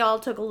heard that they all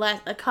took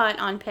a cut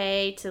on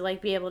pay to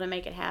like be able to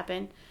make it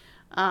happen,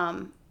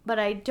 but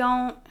I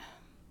don't.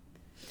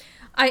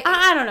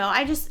 I don't know.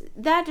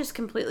 That just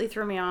completely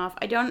threw me off.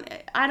 I don't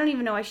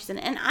even know why she's in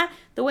it. And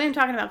the way I'm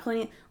talking about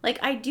Clooney, like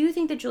I do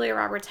think that Julia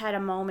Roberts had a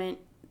moment,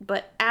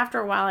 but after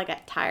a while I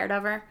got tired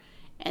of her,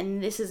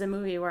 and this is a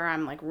movie where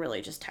I'm like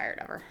really just tired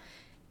of her.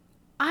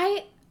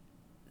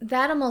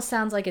 That almost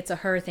sounds like it's a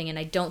her thing, and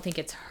I don't think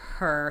it's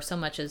her so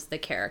much as the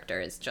character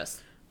is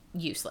just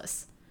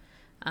useless.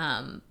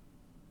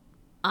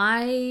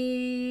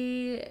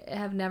 I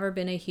have never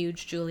been a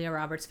huge Julia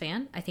Roberts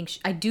fan. I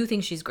do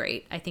think she's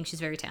great. I think she's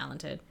very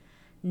talented.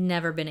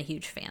 Never been a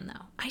huge fan,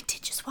 though. I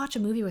did just watch a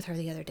movie with her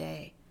the other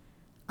day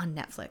on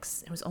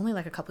Netflix. It was only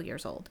like a couple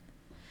years old.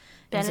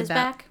 Ben is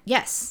back?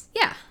 Yes.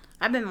 Yeah.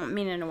 I've been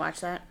meaning to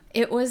watch that.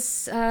 It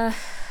was, there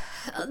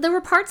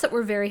were parts that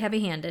were very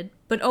heavy-handed,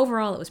 but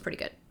overall it was pretty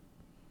good.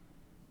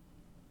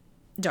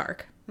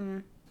 Dark,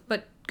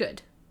 but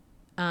good.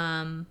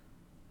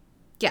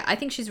 Yeah, I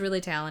think she's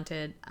really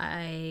talented.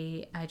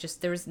 I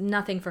just, there was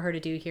nothing for her to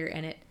do here,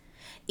 and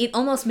it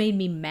almost made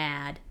me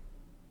mad.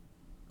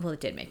 Well, it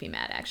did make me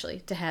mad, actually,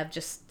 to have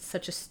just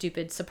such a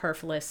stupid,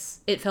 superfluous,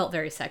 it felt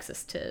very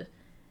sexist to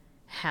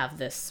have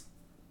this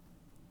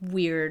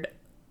weird,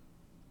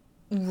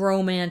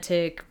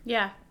 romantic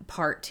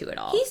part to it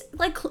all. He's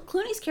like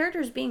Clooney's character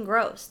is being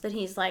gross, that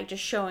he's like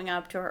just showing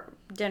up to her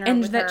dinner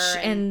and with that her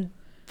and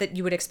that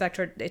you would expect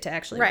her it to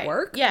actually right.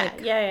 work. Yeah,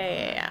 Like,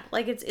 yeah.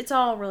 Like it's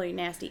all really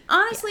nasty.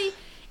 Honestly,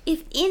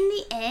 if in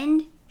the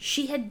end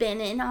she had been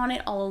in on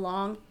it all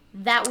along,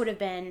 that would have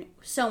been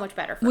so much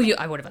better for me.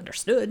 I would have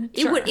understood.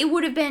 It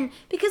would have been,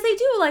 because they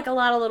do like a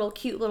lot of little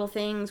cute little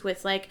things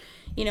with like,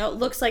 you know, it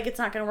looks like it's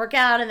not going to work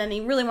out, and then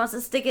he really wants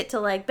to stick it to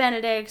like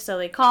Benedict, so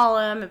they call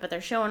him, but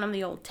they're showing him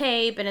the old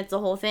tape, and it's the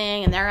whole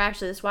thing, and they're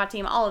actually the SWAT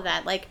team, all of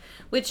that, like,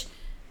 which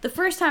the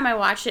first time I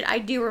watched it, I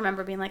do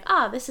remember being like,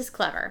 this is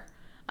clever.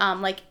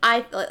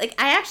 I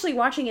actually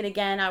watching it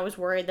again, I was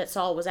worried that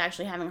Saul was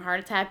actually having a heart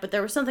attack, but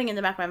there was something in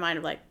the back of my mind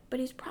of like, but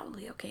he's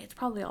probably okay. It's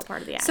probably all part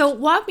of the act. So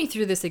walk me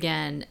through this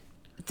again.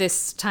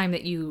 This time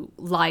that you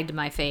lied to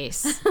my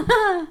face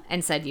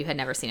and said you had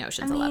never seen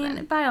Ocean's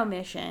 11. By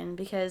omission,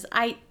 because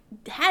I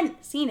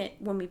hadn't seen it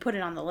when we put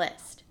it on the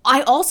list.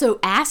 I also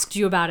asked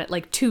you about it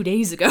like 2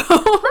 days ago.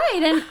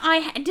 Right, and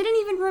I didn't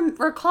even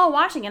recall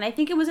watching it. I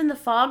think it was in the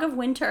fog of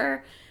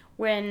winter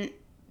when,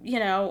 you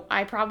know,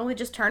 I probably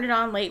just turned it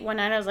on late one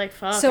night. I was like,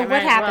 fuck, So I what might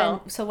as happened?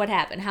 well. So what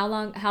happened?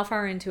 How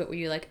far into it were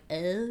you like,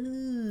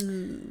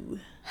 oh?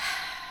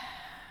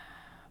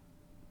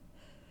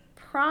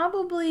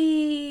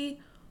 Probably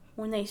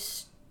when they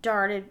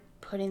started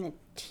putting the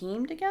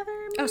team together.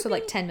 Oh, so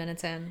like maybe? 10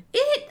 minutes in.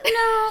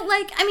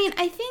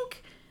 I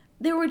think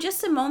there were just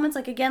some moments,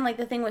 like, again, like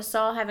the thing with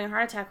Saul having a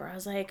heart attack, where I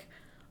was like,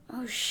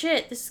 oh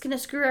shit, this is gonna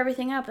screw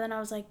everything up. And then I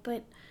was like,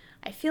 but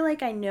I feel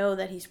like I know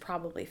that he's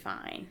probably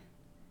fine.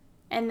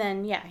 And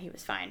then, yeah, he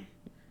was fine.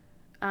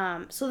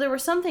 So there were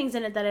some things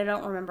in it that I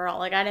don't remember all.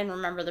 Like, I didn't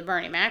remember that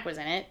Bernie Mac was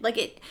in it.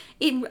 Like,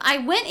 I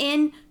went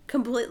in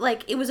complete,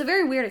 like, it was a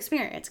very weird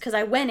experience, because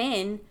I went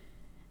in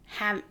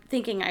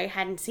thinking I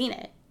hadn't seen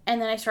it.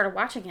 And then I started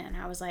watching it, and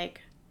I was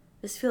like,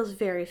 this feels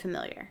very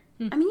familiar.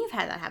 I mean, you've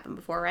had that happen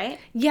before, right?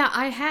 Yeah,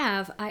 I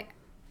have. I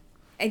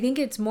think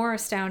it's more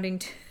astounding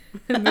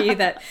to me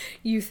that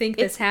you think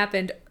this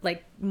happened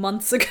like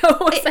months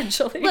ago,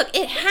 essentially. Look,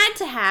 it had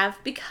to have,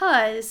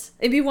 because...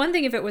 It'd be one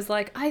thing if it was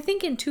like, I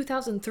think in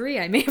 2003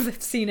 I may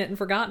have seen it and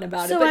forgotten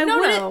about it, So but I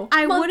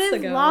would months have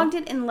ago. logged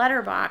it in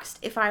Letterboxd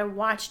if I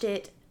watched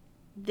it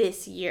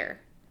this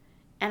year.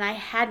 And I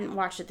hadn't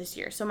watched it this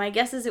year. So my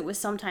guess is it was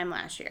sometime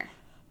last year.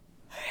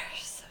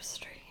 So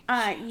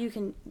strange. You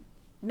can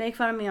make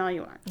fun of me all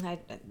you want. I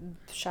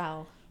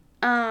shall.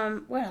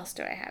 What else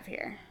do I have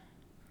here?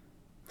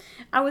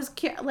 I was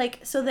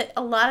so that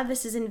a lot of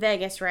this is in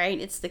Vegas, right?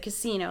 It's the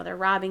casino. They're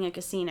robbing a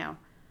casino.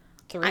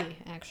 3,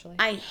 actually.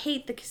 I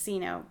hate the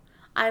casino.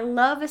 I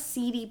love a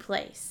seedy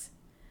place.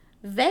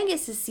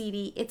 Vegas is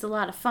seedy. It's a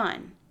lot of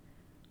fun.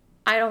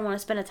 I don't want to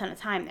spend a ton of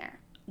time there.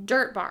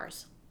 Dirt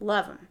bars.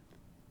 Love them.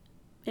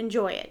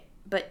 Enjoy it.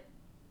 But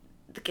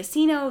the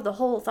casino, the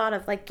whole thought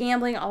of like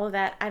gambling, all of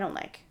that, I don't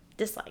like.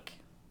 Dislike.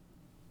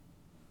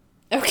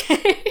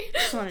 Okay.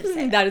 Just wanted to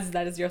say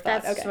that is your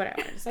thought. That's okay. what I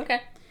wanted to say.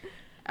 Okay.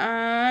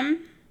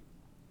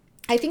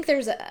 I think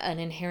there's an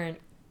inherent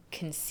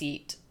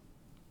conceit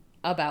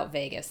about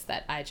Vegas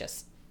that I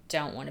just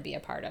don't want to be a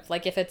part of.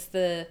 Like, if it's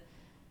the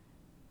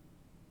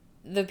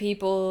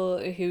people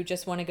who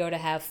just want to go to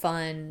have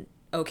fun,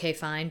 okay,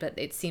 fine, but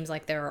it seems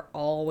like there are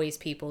always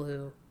people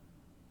who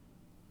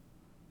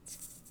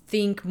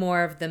think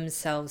more of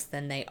themselves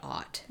than they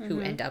ought, who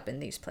end up in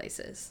these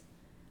places.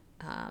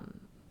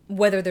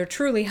 Whether they're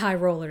truly high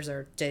rollers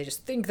or they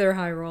just think they're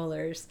high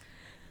rollers,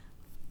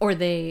 or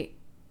they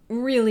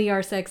really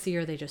are sexy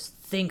or they just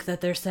think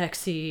that they're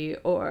sexy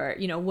or,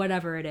 you know,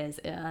 whatever it is.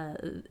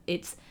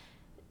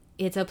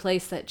 It's a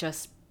place that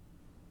just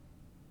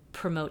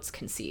promotes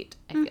conceit,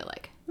 I feel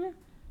like. Yeah.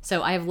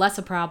 So I have less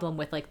a problem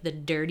with like the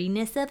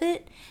dirtiness of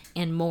it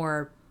and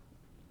more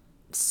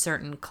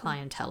certain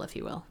clientele, if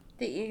you will.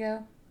 The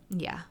ego.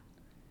 Yeah.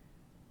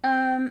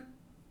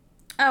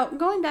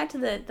 Going back to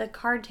the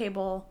card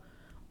table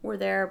where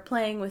they're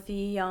playing with the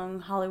young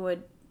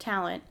Hollywood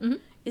talent,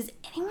 is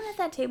anyone at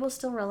that table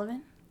still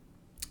relevant?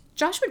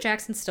 Joshua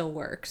Jackson still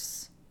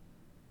works.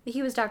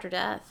 He was Dr.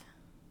 Death.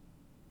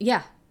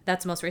 Yeah,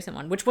 that's the most recent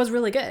one, which was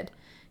really good.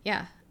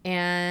 Yeah.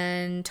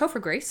 And Topher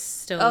Grace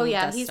still Oh,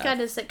 yeah. does He's stuff. got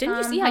his sitcom. Didn't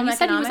you see? Yeah, Home you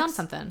said he was on Economics.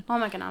 something.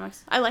 Home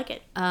Economics. I like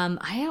it. I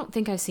don't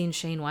think I've seen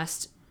Shane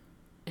West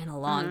in a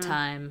long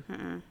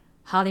time.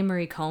 Holly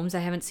Marie Combs I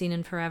haven't seen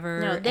in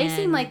forever. No, they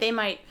seem and- like they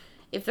might,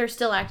 if they're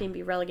still acting,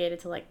 be relegated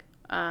to like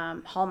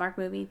Hallmark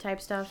movie type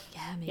stuff.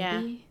 Yeah, maybe.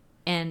 Yeah.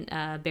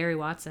 And Barry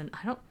Watson.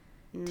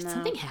 Did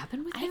something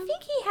happen with I him?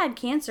 think he had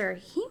cancer.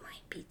 He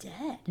might be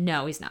dead.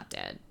 No, he's not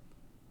dead.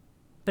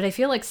 But I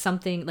feel like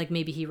something, like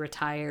maybe he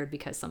retired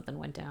because something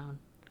went down.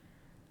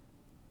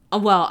 Oh,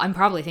 well, I'm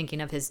probably thinking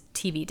of his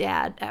TV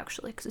dad,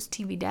 actually, because his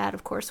TV dad,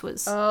 of course,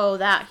 was... Oh,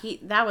 that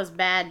was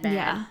bad.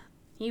 Yeah.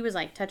 He was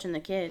like touching the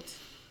kids.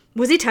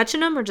 Was he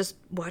touching him or just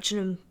watching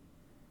him?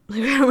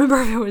 Like, I don't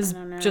remember if it was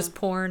don't know. just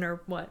porn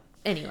or what.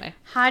 Anyway.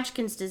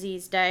 Hodgkin's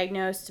disease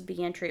diagnosed,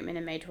 began treatment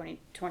in May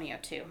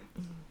 2002.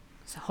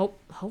 So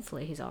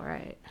hopefully he's all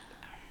right.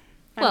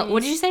 I Well, mean,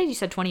 what did you say? You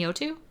said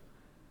 2002?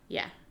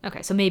 Yeah.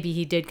 Okay, so maybe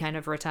he did kind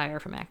of retire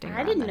from acting. I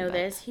around didn't then, know but-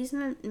 this. He's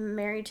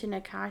married to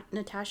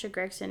Natasha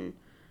Gregson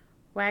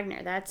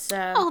Wagner. That's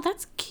Oh,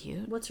 that's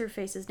cute. what's her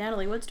face is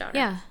Natalie Wood's daughter.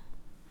 Yeah.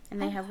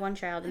 And they have one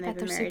child, and I they've bet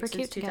been they're married super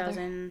since cute together.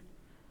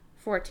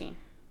 2014.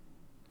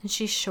 And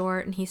she's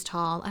short and he's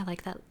tall. I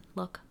like that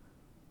look.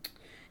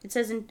 It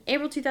says in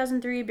April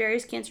 2003,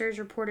 Barry's cancer is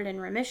reported in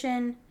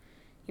remission.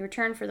 He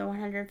returned for the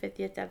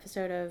 150th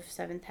episode of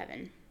Seventh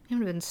Heaven. He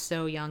would have been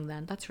so young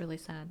then. That's really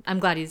sad. I'm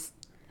glad he's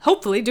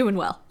hopefully doing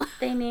well.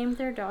 They named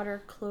their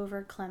daughter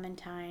Clover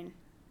Clementine.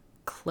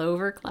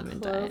 Clover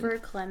Clementine. Clover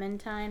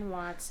Clementine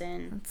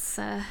Watson. It's,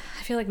 I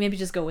feel like maybe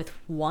just go with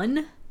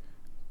one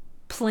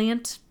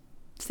plant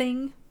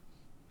thing.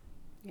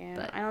 Yeah,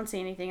 But- I don't see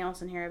anything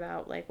else in here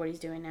about like what he's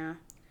doing now.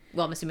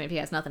 Well, I'm assuming if he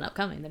has nothing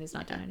upcoming, then he's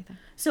not doing anything.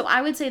 So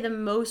I would say the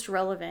most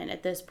relevant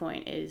at this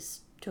point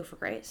is Topher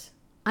Grace.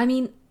 I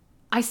mean,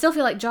 I still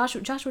feel like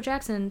Joshua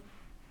Jackson,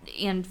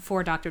 and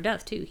for Dr.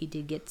 Death too, he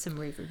did get some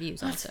rave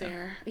reviews also.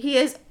 Fair.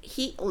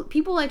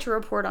 People like to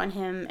report on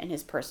him and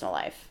his personal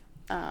life.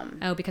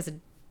 Oh, because of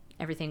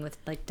everything with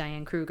like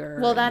Diane Kruger.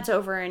 Well, and- that's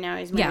over and now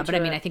he's married yeah, but to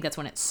I mean, a- I think that's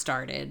when it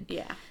started.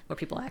 yeah. Where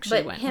people actually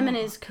But went. him and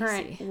 "Oh, his I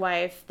current see."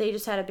 wife, they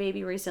just had a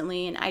baby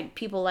recently, and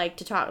people like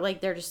to talk,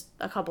 like they're just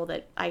a couple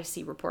that I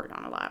see reported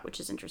on a lot, which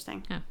is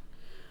interesting. Yeah.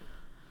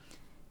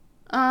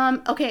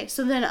 Okay,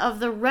 so then of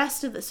the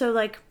rest of so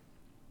like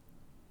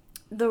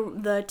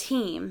the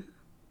team,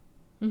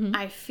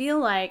 I feel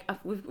like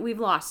we've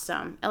lost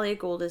some. Elliot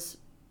Gould has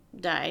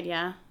died,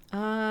 yeah,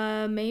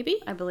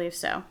 Maybe. I believe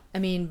so. I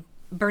mean,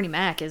 Bernie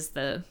Mac is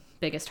the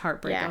biggest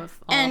heartbreak Yeah, of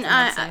all and of them,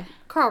 I'd say.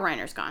 Carl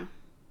Reiner's gone,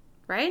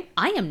 right?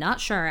 I am not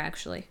sure,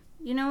 actually.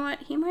 You know what?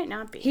 He might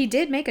not be. He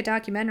did make a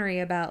documentary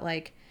about,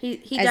 like, He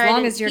As died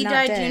long as you're he not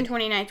died dead. June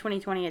 29th,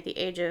 2020 at the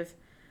age of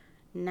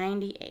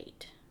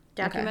 98.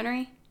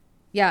 Documentary?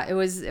 yeah, it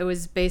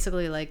was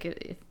basically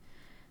like,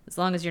 as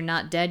long as you're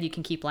not dead, you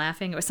can keep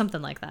laughing. It was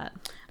something like that.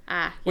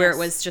 Ah, Where yes. it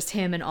was just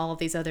him and all of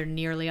these other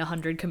nearly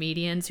 100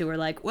 comedians who were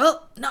like,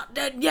 well, not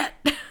dead yet.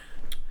 Dang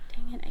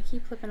it, I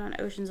keep flipping on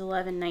Ocean's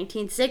 11,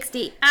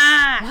 1960.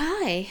 Ah!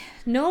 Why?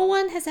 No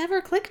one has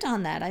ever clicked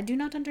on that. I do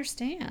not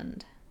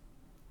understand.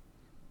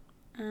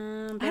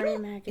 Bernie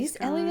Mac is Is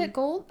gone. Elliot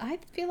Gould? I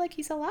feel like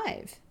he's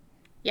alive.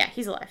 Yeah,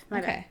 he's alive.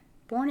 My bad. Okay.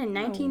 Born in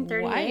Why you're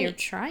 1938.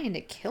 trying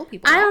to kill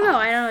people? I don't know. off.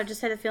 I don't know. I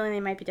just had a feeling they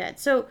might be dead.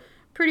 So,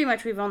 pretty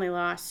much we've only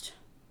lost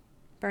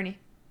Bernie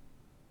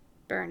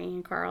Bernie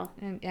and Carl.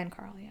 and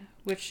Carl, yeah.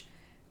 Which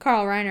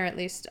Carl Reiner at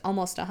least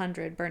almost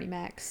 100. Bernie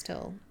Mac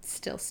still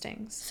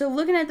stings. So,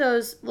 looking at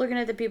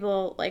the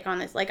people, like, on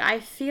this, like, I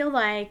feel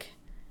like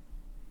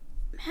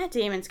Matt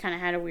Damon's kind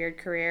of had a weird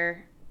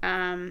career.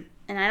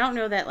 And I don't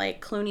know that, like,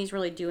 Clooney's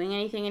really doing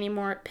anything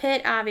anymore.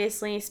 Pitt,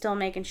 obviously, still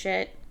making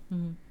shit.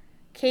 Mm-hmm.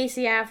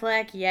 Casey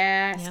Affleck,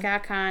 yeah.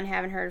 Scott Conn,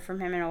 haven't heard from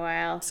him in a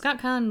while. Scott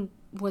Conn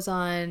was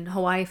on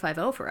Hawaii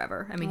Five-0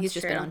 forever. I mean, he's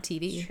That's just been true. on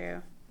TV. It's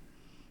true.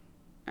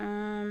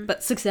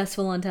 But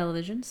successful on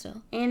television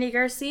still. Andy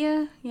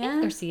Garcia, yeah.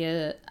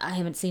 Garcia, I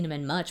haven't seen him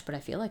in much, but I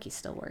feel like he's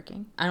still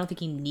working. I don't think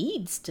he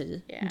needs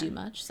to Yeah. do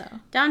much, so.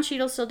 Don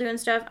Cheadle's still doing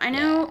stuff. I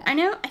know.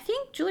 I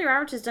think Julia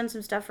Roberts has done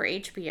some stuff for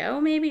HBO,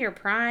 maybe, or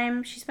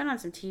Prime. She's been on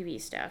some TV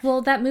stuff.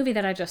 Well, that movie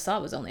that I just saw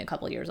was only a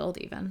couple years old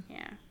even.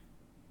 Yeah.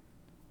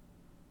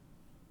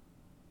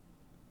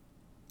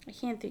 I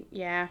can't think.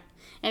 Yeah.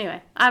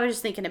 Anyway, I was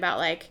just thinking about,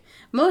 like,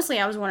 mostly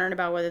I was wondering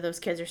about whether those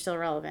kids are still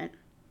relevant.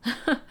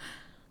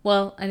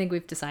 Well, I think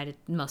we've decided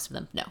most of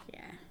them, no.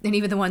 Yeah. And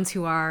even the ones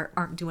who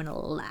aren't doing a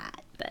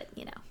lot, but,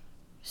 you know.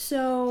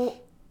 So,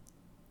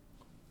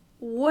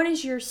 what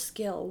is your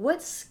skill?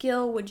 What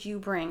skill would you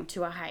bring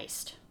to a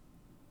heist?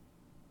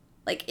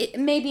 Like, it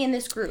maybe in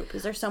this group,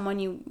 is there someone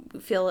you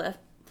feel an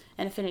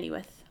affinity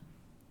with?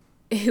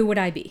 Who would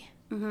I be?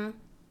 Mm-hmm.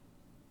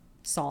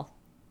 Saul.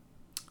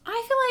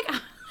 I feel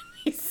like I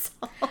would be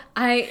Saul.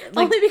 Like,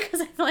 Only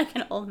because I feel like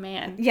an old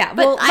man. Yeah,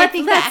 but well, I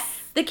think that's-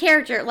 that the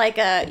character, like,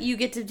 you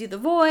get to do the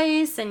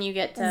voice and you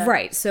get to...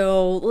 Right.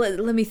 So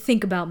let me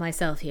think about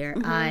myself here.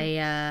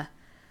 Mm-hmm.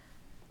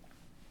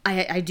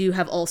 I do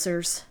have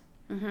ulcers.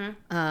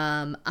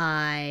 Mm-hmm.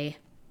 I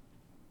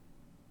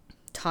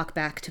talk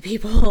back to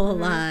people a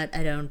lot.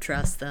 I don't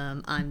trust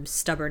them. I'm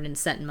stubborn and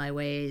set in my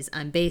ways.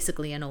 I'm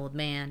basically an old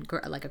man,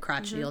 like a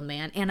crotchety old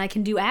man, and I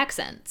can do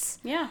accents.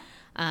 Yeah.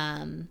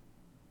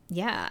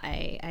 Yeah,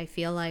 I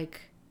feel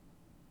like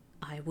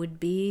I would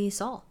be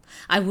Saul.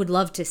 I would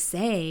love to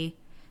say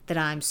that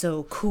I'm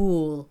so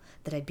cool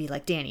that I'd be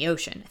like Danny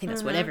Ocean. I think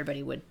that's what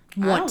everybody would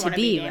want to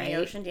be, Danny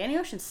right? Ocean. Danny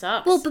Ocean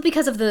sucks. Well, but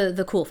because of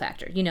the cool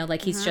factor, you know,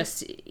 like he's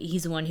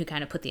the one who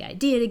kind of put the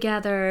idea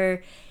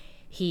together.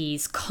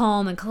 He's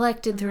calm and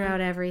collected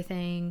throughout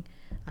everything.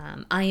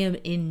 I am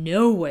in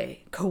no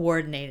way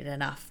coordinated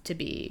enough to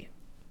be,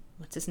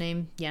 what's his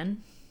name?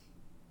 Yen?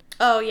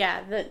 Oh,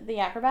 yeah, the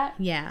acrobat?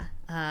 Yeah.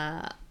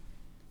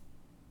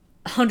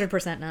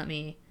 100% not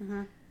me.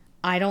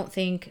 I don't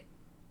think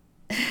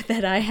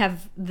that I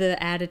have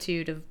the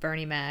attitude of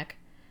Bernie Mac.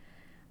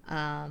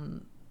 I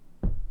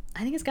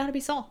think it's got to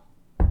be Saul.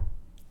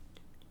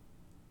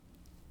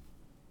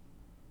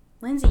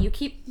 Lindsay, you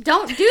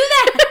don't do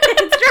that.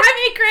 It's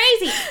driving me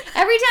crazy.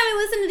 Every time I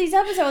listen to these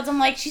episodes, I'm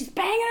like, she's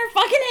banging her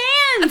fucking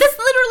hands. That's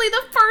literally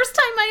the first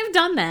time I have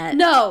done that.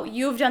 No,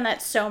 you've done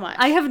that so much.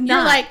 I have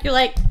not. You're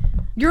like,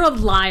 You're a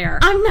liar.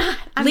 I'm not.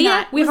 Leah,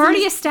 not. we've Listen already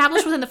to-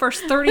 established within the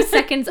first 30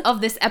 seconds of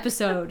this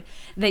episode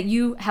that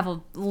you have a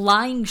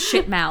lying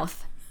shit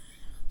mouth.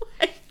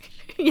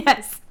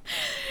 Yes.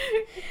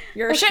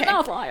 You're a shit Okay.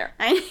 mouth liar.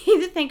 I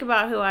need to think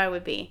about who I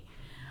would be.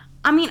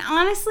 I mean,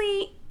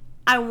 honestly,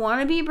 I want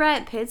to be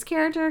Brad Pitt's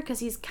character because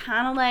he's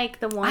kind of like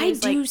the one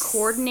who's like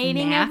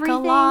coordinating snack everything. a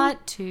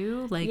lot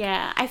too. Like,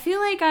 Yeah, I feel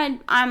like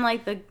I'm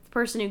like the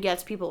person who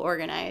gets people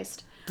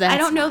organized. That's I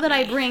don't know not that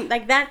I me. bring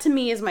like that to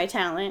me is my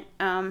talent.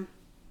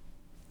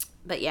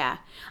 But yeah,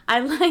 I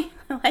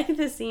like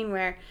the scene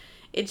where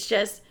it's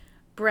just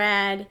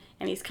Brad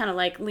and he's kind of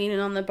like leaning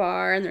on the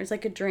bar and there's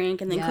like a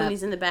drink and then Yep.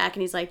 Clooney's in the back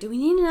and he's like, "Do we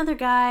need another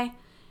guy?"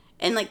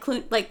 And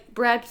like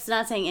Brad's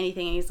not saying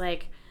anything and he's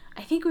like,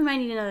 "I think we might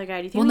need another guy.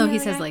 Do you think?" well, we no, need he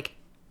another says guy?" like,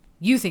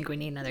 "You think we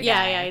need another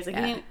Yeah, guy?" yeah. He's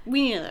like,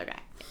 we need another guy.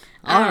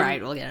 All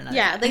right, we'll get another.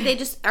 Yeah, guy. like they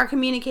just are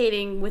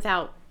communicating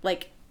without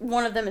like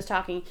one of them is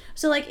talking.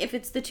 So like if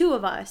it's the two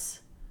of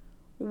us,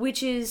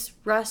 which is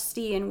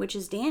Rusty and which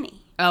is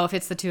Danny? Oh, if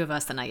it's the two of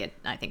us, then I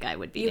think I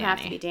would be. You Danny.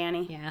 have to be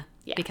Danny. Yeah,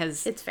 Yeah,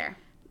 because it's fair.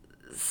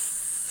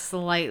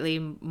 slightly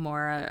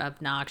more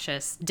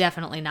obnoxious.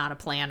 Definitely not a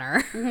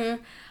planner.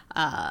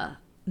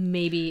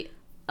 Maybe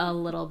a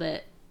little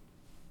bit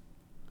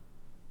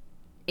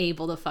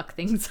able to fuck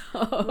things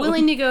up.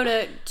 Willing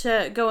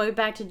to go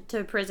back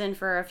to prison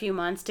for a few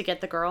months to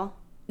get the girl.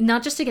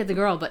 Not just to get the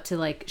girl, but to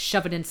like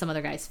shove it in some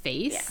other guy's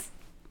face.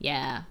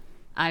 Yeah.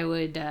 I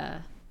would.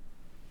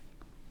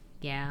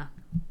 Yeah.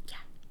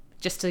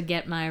 Just to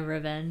get my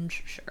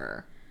revenge,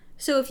 sure.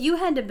 So if you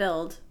had to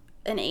build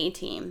an A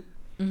team,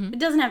 it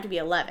doesn't have to be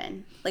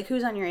 11. Like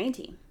who's on your A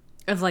team?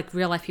 Of like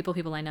real life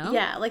people I know.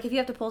 Yeah, like if you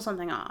have to pull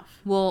something off.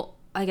 Well,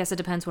 I guess it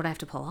depends what I have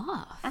to pull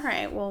off. All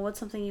right. Well, what's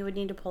something you would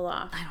need to pull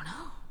off? I don't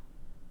know.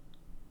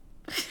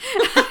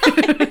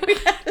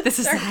 This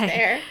is Start like,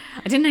 there.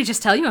 didn't I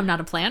just tell you I'm not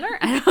a planner?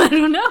 I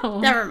don't know.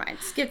 Never mind.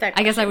 Skip that.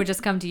 I guess I question. would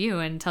just come to you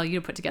and tell you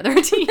to put together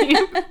a team.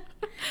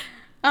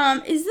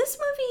 Is this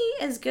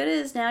movie as good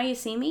as Now You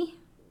See Me?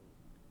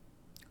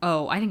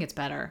 Oh, I think it's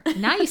better.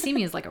 Now You See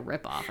Me is like a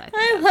ripoff. I think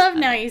I that's love better.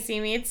 Now You See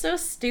Me. It's so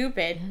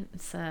stupid.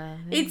 It's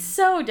It's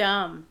so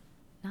dumb.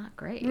 not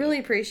great. Really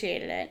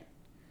appreciated it.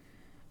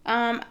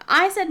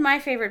 I said my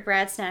favorite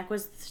Brad snack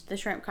was the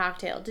shrimp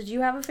cocktail. Did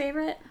you have a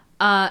favorite?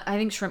 I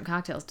think shrimp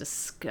cocktail is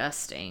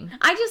disgusting.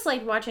 I just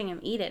liked watching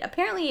him eat it.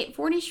 Apparently, he ate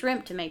 40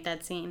 shrimp to make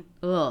that scene.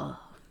 Ugh.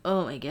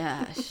 Oh my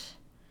gosh.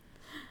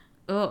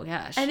 Oh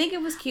gosh. I think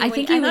it was cute. I when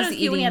think he, he I thought was it was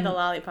cute when he had the eating-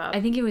 lollipop.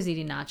 I think he was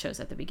eating nachos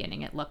at the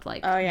beginning. It looked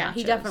like. Oh yeah,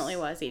 he nachos. definitely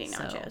was eating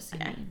So, nachos. I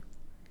Yeah. mean,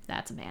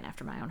 that's a man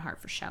after my own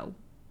heart for show.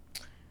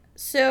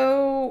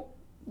 So,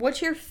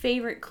 what's your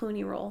favorite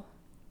Clooney role?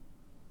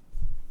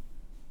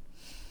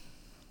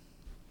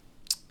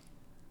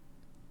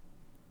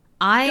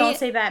 Don't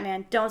say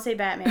Batman. Don't say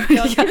Batman.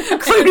 Don't say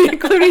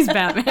Clooney's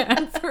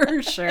Batman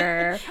for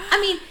sure.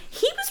 I mean,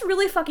 he was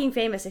really fucking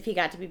famous if he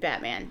got to be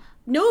Batman.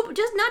 No,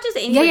 just not just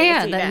anybody Yeah, gets yeah,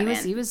 to be that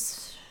Batman. he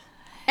was.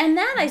 And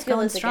that I feel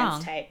going is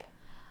strong. against type.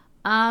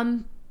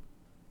 I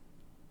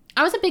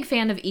was a big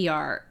fan of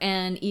ER,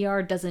 and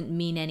ER doesn't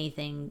mean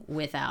anything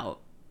without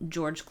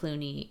George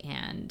Clooney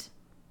and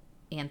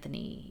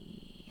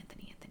Anthony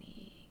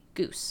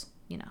Goose,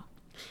 you know.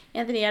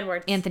 Anthony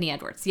Edwards. Anthony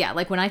Edwards. Yeah,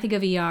 like when I think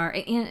of ER,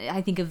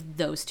 I think of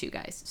those two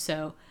guys.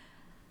 So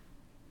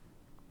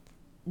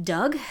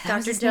Doug. That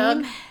was Dr. his Doug.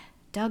 name?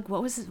 Doug.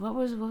 What was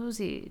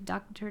he?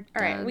 Dr. Doug.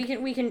 All right, we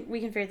can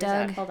figure this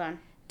Doug. out. Hold on.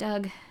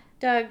 Doug.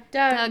 Doug. It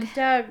was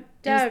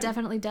Doug.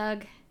 definitely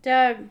Doug.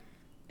 Doug.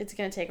 It's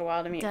gonna take a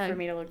while for Doug.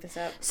 me to look this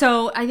up.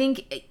 So I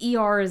think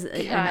ER is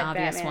an God,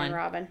 obvious Batman one. and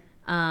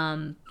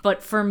Robin.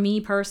 But for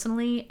me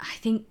personally, I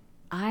think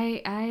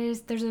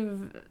there's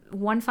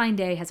One Fine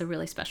Day has a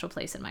really special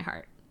place in my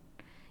heart.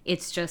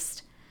 It's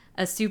just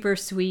a super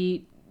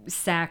sweet,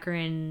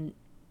 saccharine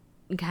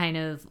kind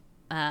of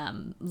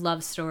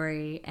love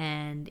story,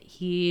 and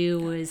he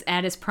was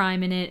at his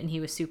prime in it, and he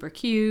was super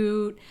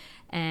cute,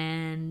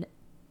 and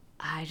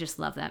I just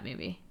love that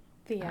movie.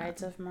 The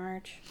Ides of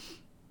March.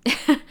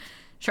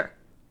 Sure.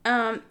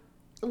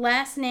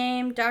 Last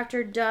name,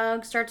 Dr.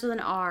 Doug, starts with an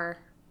R.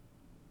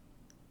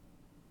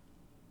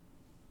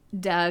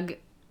 Doug.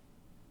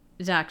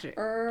 Doctor.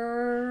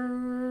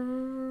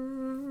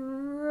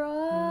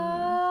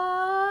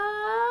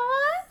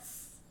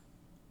 Ross?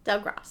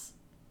 Doug Ross.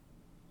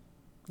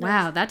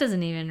 Wow, that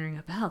doesn't even ring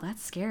a bell.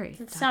 That's scary. It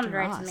Dr. sounded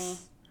right to Ross. me.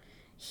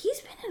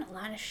 He's been in a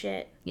lot of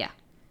shit. Yeah.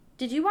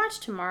 Did you watch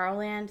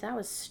Tomorrowland? That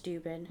was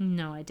stupid.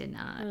 No, I did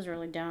not. That was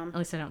really dumb. At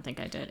least I don't think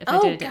I did. If I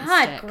Oh, did, it didn't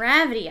God, stick.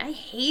 Gravity. I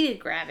hated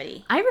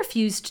Gravity. I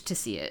refused to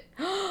see it.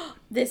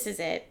 This is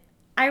it.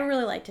 I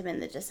really liked him in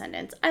The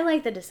Descendants. I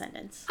like The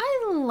Descendants.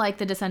 I like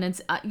The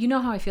Descendants. You know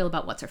how I feel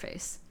about what's her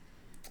face,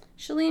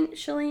 Shailene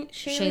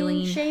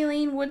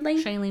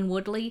Woodley. Shailene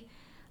Woodley.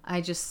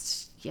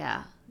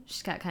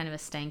 She's got kind of a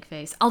stank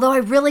face. Although I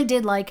really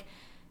did like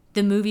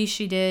the movie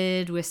she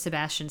did with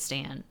Sebastian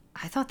Stan.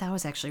 I thought that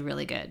was actually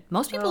really good.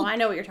 Most people I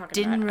know what you're talking about.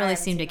 didn't I really haven't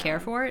seem to seen that care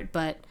one. for it,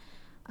 but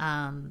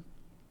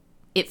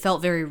it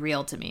felt very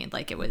real to me.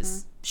 Like it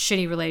was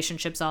shitty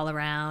relationships all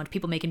around,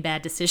 people making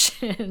bad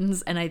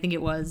decisions, and I think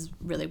it was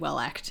really well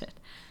acted.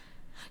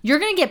 You're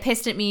going to get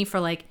pissed at me for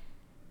like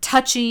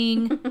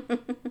touching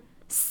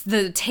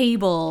the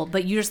table,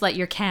 but you just let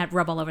your cat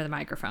rub all over the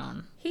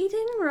microphone. He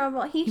didn't rub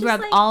all. He He just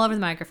rubbed like, all over the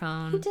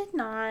microphone. He did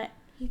not.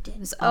 He did.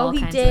 was Oh, all he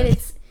kinds did. of-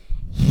 It's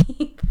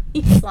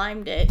he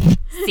slimed it.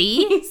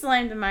 See? He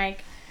slimed the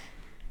mic.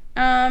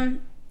 The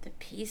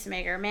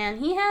Peacemaker, man,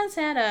 he has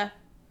had a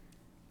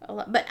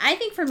lot, but I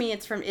think for me,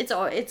 it's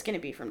gonna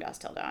be From Dusk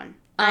Till Dawn.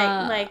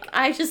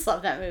 I just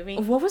love that movie.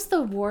 What was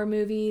the war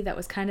movie that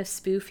was kind of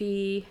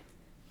spoofy?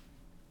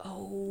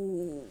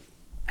 Oh,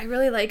 I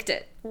really liked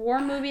it.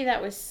 War movie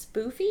that was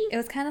spoofy. It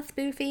was kind of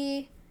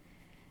spoofy.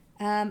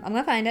 I'm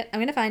gonna find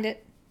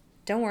it.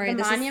 Don't worry.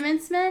 The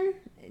Monuments Men,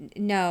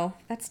 No,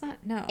 that's not.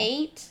 No.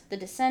 8, The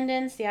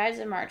Descendants, The Ides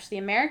of March, The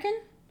American,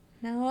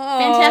 No.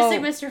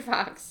 Fantastic Mr.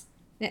 Fox.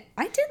 Yeah,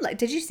 I did like.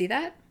 Did you see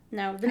that?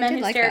 No, The I Men did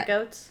Who like Stare that. at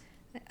Goats.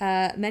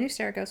 Men Who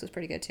Stare at Ghosts was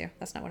pretty good too.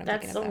 That's not what I'm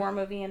That's thinking the of. war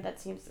movie, and that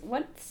seems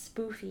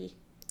spoofy.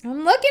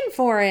 I'm looking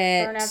for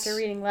it. Burn after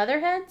reading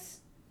Leatherheads.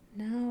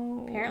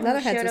 No. Apparently he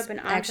Leatherheads showed was up in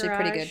actually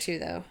pretty good Entourage. too,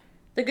 though.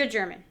 The Good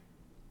German.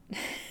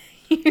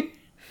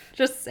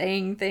 Just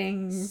saying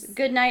things.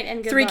 Good Night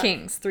and Good Three Luck.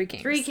 Kings.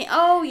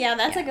 Oh yeah,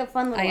 that's like a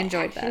fun little I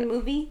enjoyed action that.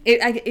 movie.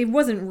 It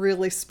wasn't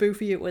really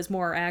spoofy. It was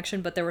more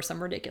action, but there were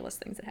some ridiculous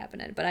things that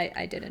happened in it. But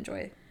I did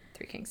enjoy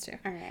Three Kings too.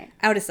 All right.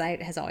 Out of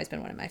Sight has always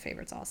been one of my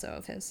favorites, also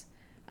of his.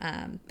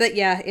 But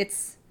yeah,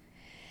 it's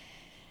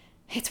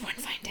One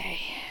Fine Day.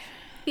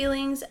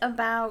 Feelings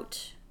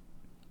about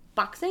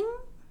boxing?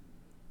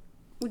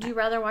 Would you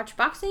rather watch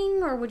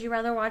boxing or would you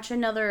rather watch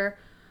another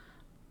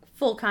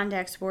full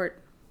contact sport?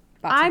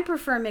 I Boxing.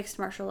 prefer mixed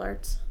martial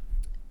arts.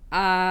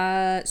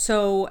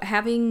 So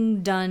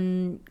having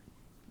done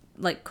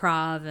like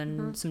Krav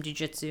and some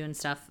jiu-jitsu and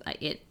stuff,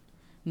 it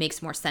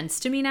makes more sense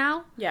to me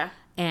now. Yeah.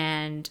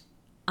 And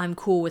I'm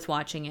cool with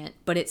watching it,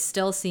 but it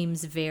still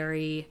seems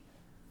very.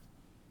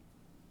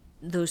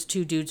 Those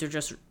two dudes are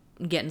just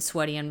getting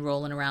sweaty and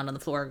rolling around on the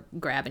floor,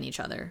 grabbing each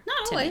other.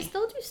 Not to always. me.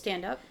 They'll do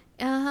stand up.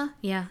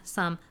 Yeah,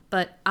 some,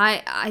 but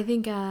I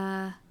think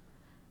I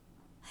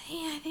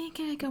think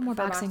I go more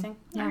For boxing.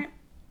 Yeah, All right.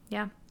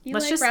 yeah. You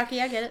like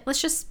Rocky, I get it.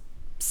 Let's just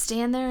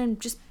stand there and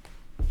just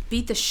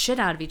beat the shit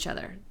out of each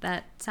other.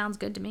 That sounds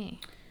good to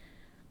me.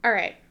 All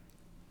right.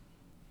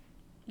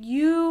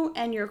 You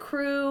and your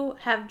crew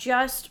have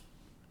just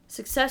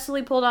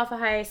successfully pulled off a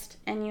heist,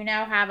 and you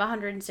now have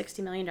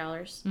 $160 million.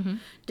 Mm-hmm.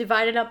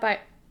 Divided up by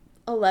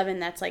 11,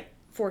 that's like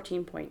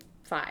 14.5.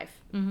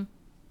 Mm-hmm.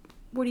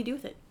 What do you do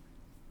with it?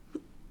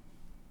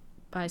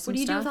 Buy some What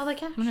do you do stuff. with all that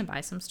cash? I'm gonna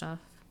buy some stuff.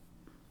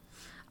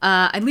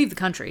 I'd leave the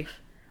country.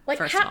 Like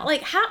First of how? all.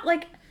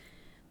 Like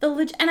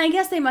and I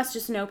guess they must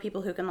just know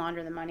people who can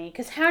launder the money.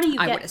 Because how do you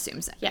get? I would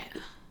assume so. Yeah.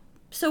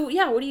 So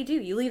yeah, what do?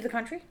 You leave the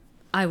country?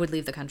 I would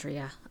leave the country.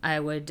 Yeah, I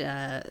would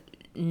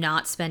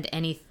not spend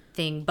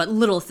anything but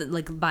little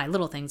like buy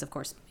little things. Of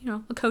course,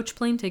 a coach,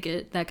 plane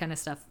ticket, that kind of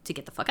stuff to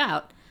get the fuck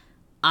out.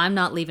 I'm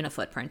not leaving a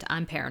footprint.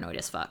 I'm paranoid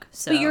as fuck.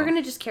 So But you're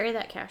gonna just carry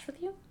that cash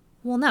with you?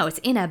 Well, no, it's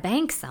in a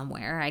bank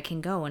somewhere. I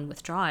can go and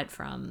withdraw it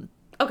from.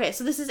 Okay,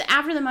 so this is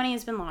after the money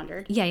has been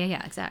laundered. Yeah,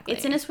 exactly.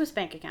 It's in a Swiss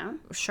bank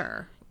account.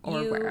 Sure,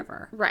 or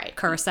wherever. Right.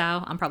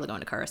 Curacao. I'm probably going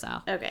to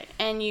Curacao. Okay,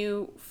 and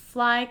you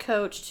fly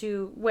coach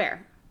to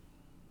where?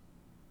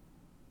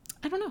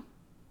 I don't know.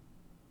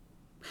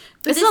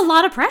 This is a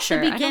lot of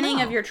pressure. The beginning I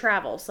don't of know. your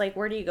travels, like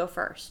where do you go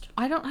first?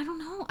 I don't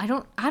know. I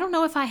don't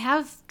know if I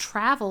have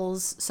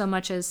travels so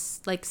much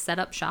as like set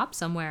up shop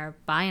somewhere,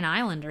 buy an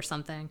island or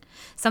something.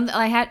 Something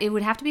it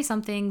would have to be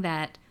something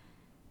that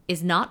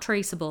is not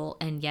traceable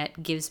and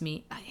yet gives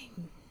me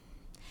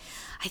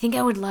I think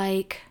I would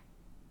like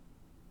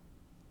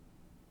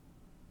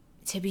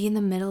to be in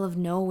the middle of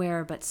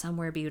nowhere but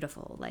somewhere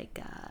beautiful, like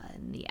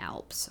in the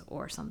Alps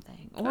or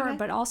something. Or Okay.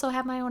 but also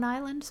have my own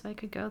island so I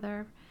could go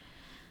there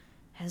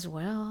as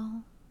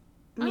well.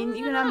 I mean,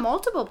 you can have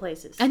multiple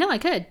places. I know I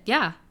could.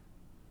 Yeah.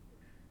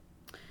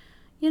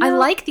 You I know,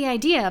 like the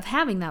idea of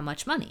having that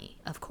much money,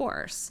 of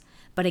course.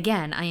 But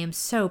again, I am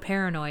so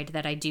paranoid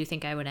that I do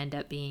think I would end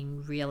up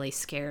being really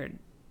scared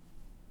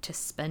to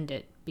spend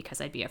it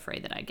because I'd be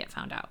afraid that I'd get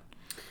found out.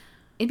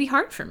 It'd be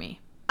hard for me.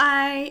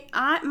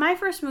 my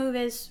first move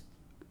is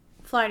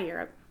fly to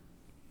Europe.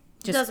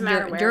 Just Doesn't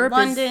matter where. Europe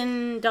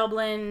London,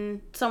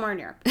 Dublin, somewhere in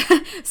Europe.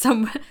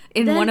 some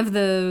in Then- one of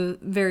the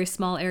very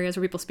small areas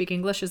where people speak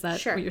English. Is that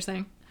Sure. what you're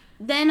saying?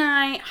 Then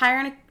I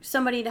hire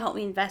somebody to help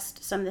me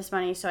invest some of this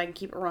money so I can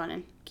keep it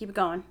running, keep it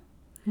going.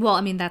 Well,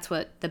 I mean that's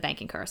what the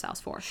banking carousel's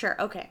for. Sure,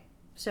 okay.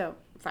 So,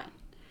 fine.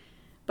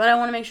 But I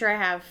want to make sure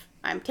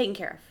I'm taken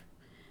care of.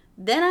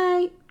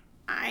 Then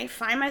I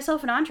find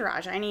myself an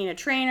entourage. I need a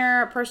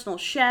trainer, a personal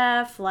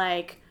chef,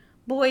 like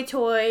boy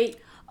toy.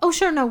 Oh,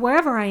 sure. No,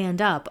 wherever I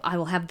end up, I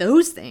will have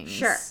those things.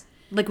 Sure.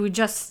 Like we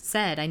just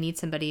said, I need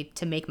somebody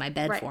to make my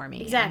bed Right, for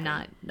me. exactly.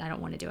 I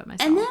don't want to do it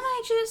myself. And then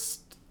I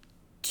just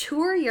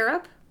tour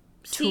Europe,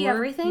 see Tour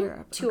everything,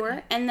 Europe, tour,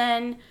 okay. and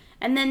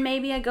then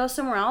maybe I go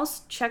somewhere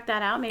else, check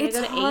that out. Maybe I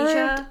go to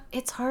Asia.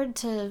 It's hard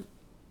to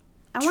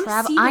I want to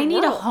travel. see the I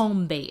need a world.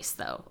 home base,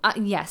 though.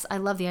 Yes, I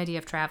love the idea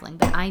of traveling,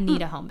 but I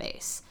need a home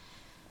base.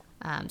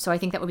 So I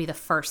think that would be the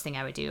first thing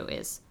I would do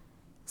is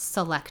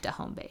select a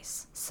home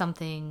base,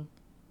 something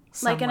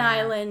Like an somewhere.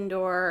 island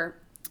or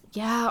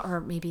Yeah, or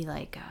maybe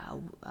like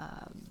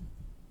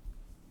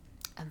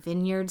a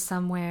vineyard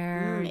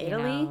somewhere. you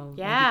Italy. know,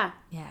 Yeah.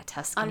 maybe- yeah,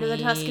 Tuscany. under the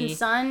Tuscan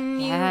sun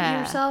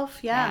yourself.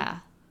 Yeah.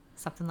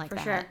 Something like For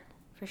that. sure.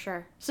 For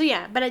sure. So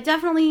yeah, but I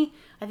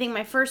think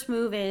my first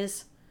move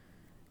is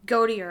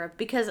go to Europe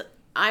because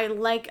I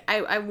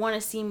want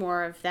to see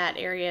more of that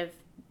area of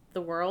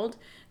the world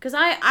because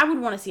I would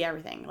want to see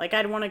everything. Like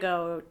I'd want to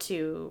go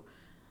to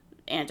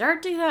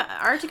Antarctica.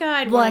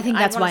 Well, I think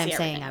that's why I'm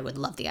saying I would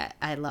love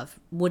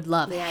would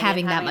love The idea of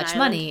having that having an much island.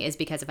 money is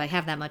because if I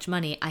have that much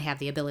money, I have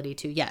the ability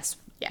to, yes,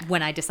 Yeah.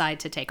 when I decide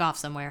to take off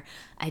somewhere,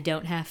 I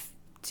don't have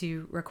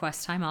to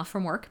request time off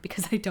from work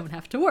because I don't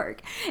have to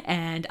work.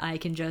 And I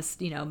can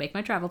just, make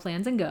my travel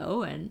plans and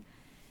go. And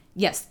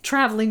yes,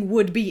 traveling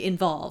would be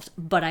involved,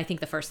 but I think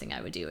the first thing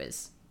I would do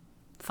is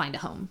find a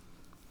home.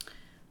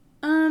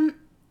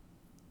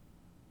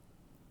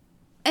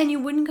 And you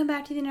wouldn't come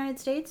back to the United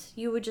States?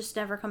 You would just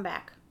never come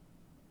back.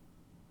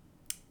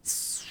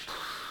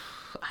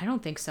 I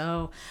don't think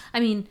so. I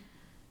mean,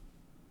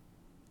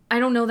 I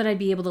don't know that I'd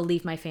be able to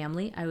leave my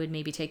family. I would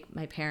maybe take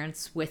my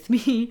parents with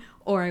me,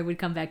 or I would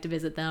come back to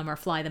visit them, or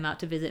fly them out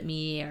to visit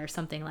me, or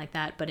something like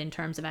that. But in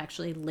terms of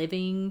actually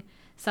living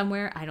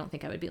somewhere, I don't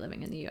think I would be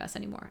living in the U.S.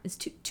 anymore. It's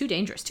too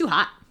dangerous, too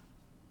hot.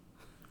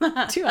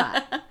 Too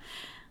hot.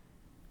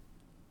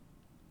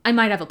 I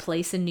might have a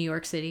place in New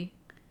York City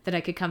that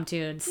I could come to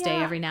and stay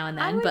Yeah, every now and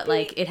I then, would but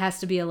be- it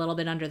has to be a little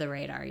bit under the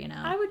radar,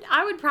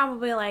 I would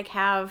probably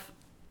have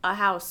a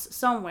house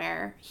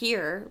somewhere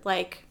here,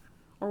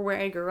 or where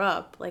I grew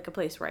up, like a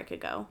place where I could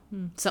go.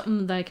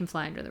 Something that I can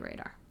fly under the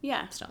radar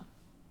Yeah. still.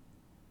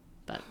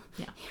 But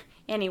yeah.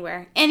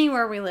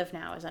 Anywhere we live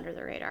now is under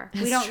the radar.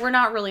 We're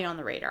not really on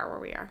the radar where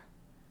we are.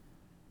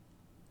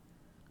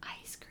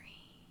 Ice cream.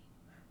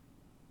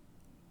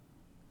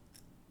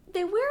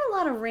 They wear a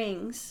lot of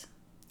rings.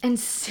 And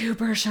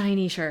super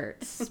shiny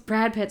shirts.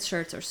 Brad Pitt's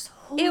shirts are so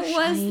It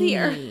was the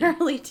shiny.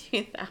 early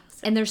 2000s.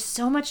 And there's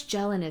so much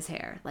gel in his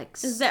hair.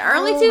 It's the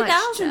early so much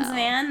 2000s, gel.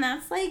 man.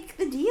 That's like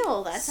the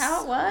deal. That's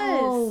how it was.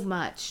 So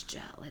much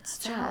gel. It's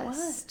That's how it was.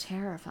 just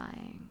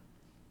terrifying.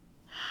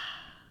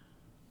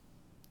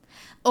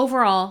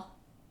 Overall,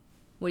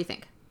 what do you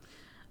think?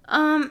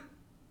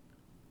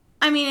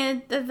 I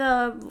mean, I'm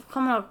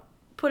gonna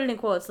put it in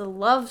quotes. The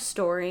love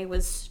story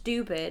was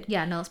stupid.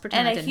 Yeah, no, let's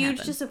pretend And it a didn't huge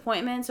happen.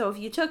 disappointment. So if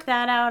you took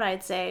that out,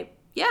 I'd say,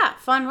 yeah,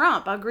 fun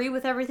romp. I agree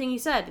with everything you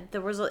said.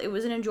 It was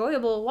an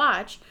enjoyable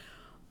watch.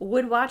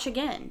 Would watch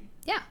again.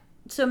 Yeah.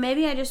 So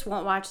maybe I just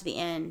won't watch the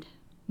end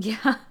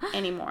Yeah.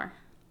 anymore.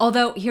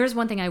 Although, here's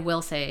one thing I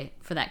will say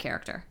for that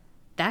character.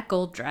 That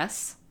gold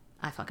dress,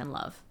 I fucking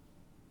love.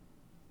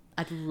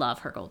 I love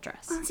her gold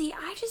dress. See,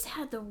 I just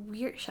had the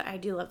weird. I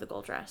do love the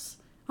gold dress.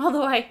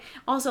 Although I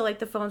also like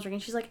the phone's ringing.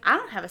 She's like, I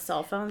don't have a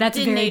cell phone. That's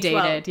Didn't very age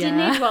well. dated, Didn't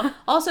yeah. age well.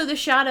 Also, the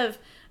shot of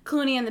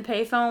Clooney in the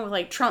payphone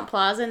with Trump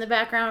Plaza in the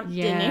background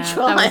didn't age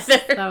well either.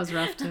 that was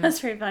rough too.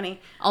 That's pretty funny.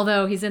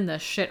 Although he's in the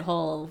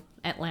shithole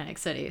Atlantic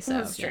City, so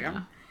That's true.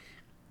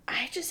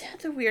 I just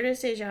had the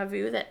weirdest deja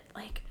vu that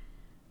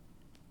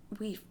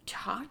we've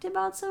talked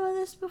about some of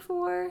this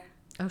before.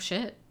 Oh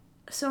shit.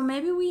 So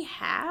maybe we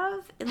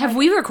have. Have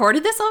we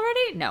recorded this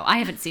already? No, I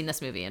haven't seen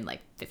this movie in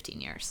like 15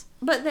 years.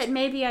 But that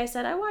maybe I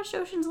said I watched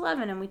Ocean's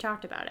 11 and we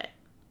talked about it.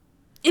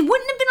 It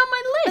wouldn't have been on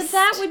my But list.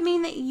 that would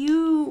mean that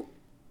you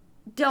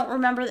don't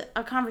remember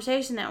a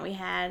conversation that we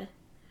had.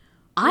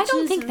 I which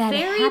don't is think that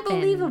very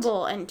happened.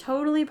 believable and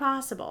totally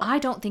possible. I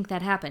don't think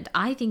that happened.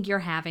 I think you're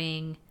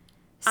having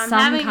I'm some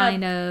having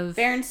kind a of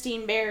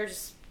Berenstein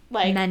Bears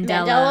like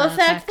Mandela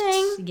effect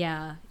thing.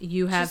 Yeah,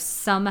 you have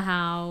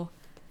somehow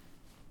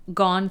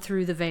gone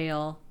through the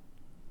veil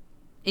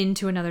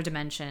into another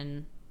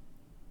dimension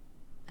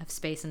of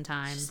space and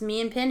time. Just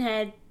me and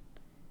Pinhead.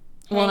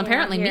 Well, hanging out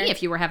apparently me here.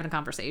 if you were having a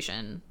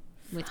conversation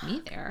with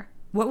me there.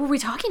 What were we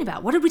talking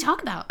about? What did we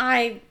talk about?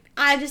 I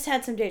just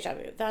had some deja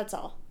vu. That's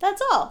all.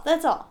 That's all.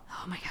 That's all.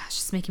 Oh my gosh,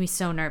 it's making me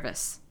so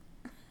nervous.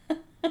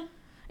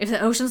 If the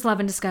Ocean's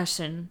 11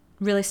 discussion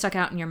really stuck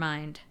out in your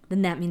mind,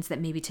 then that means that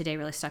maybe today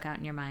really stuck out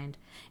in your mind.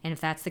 And if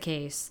that's the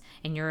case,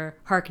 and you're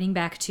hearkening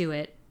back to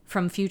it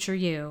from future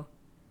you,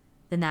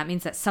 then that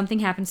means that something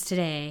happens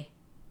today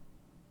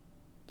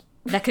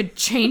that could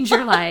change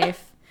your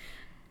life.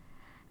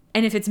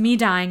 And if it's me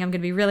dying, I'm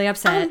going to be really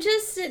upset. I'm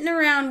just sitting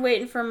around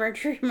waiting for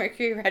Mercury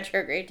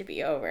retrograde to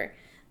be over.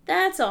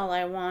 That's all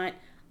I want.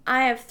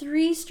 I have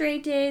 3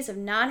 straight days of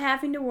not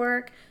having to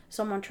work,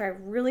 so I'm going to try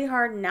really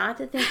hard not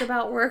to think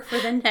about work for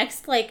the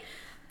next,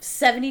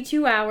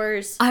 72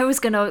 hours. I was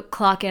going to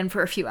clock in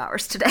for a few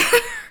hours today.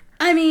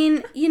 I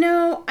mean,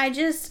 I'm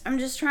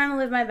just trying to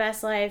live my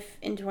best life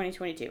in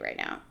 2022 right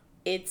now.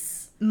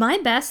 It's... My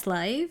best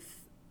life?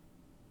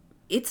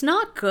 It's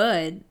not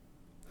good.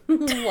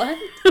 What?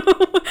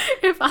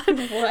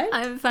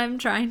 If I'm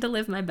trying to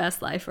live my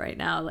best life right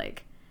now,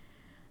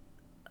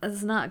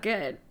 it's not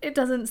good. It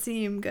doesn't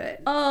seem good.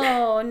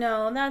 Oh,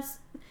 no,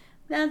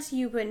 that's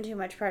you putting too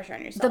much pressure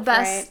on yourself,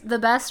 right? The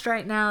best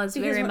right now is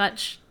Because very what-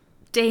 much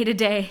day to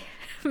day,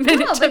 minute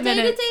No, to but day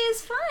to minute. day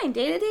is fine.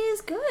 Day to day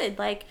is good.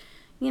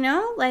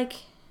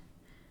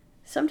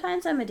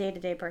 Sometimes I'm a day to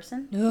day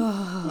person.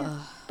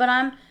 Yeah. But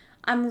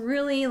I'm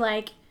really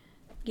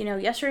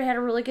yesterday I had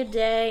a really good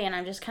day, and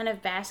I'm just kind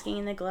of basking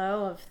in the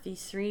glow of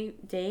these 3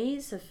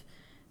 days of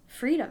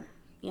freedom.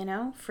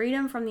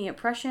 Freedom from the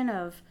oppression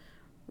of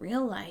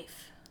real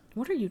life.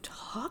 What are you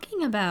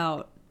talking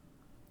about?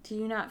 Do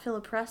you not feel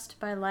oppressed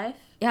by life?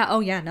 Yeah. Oh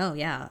yeah. No.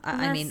 Yeah. I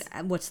that's- mean,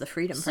 what's the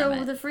freedom So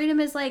from it? the freedom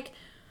is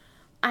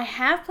I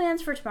have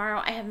plans for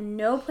tomorrow. I have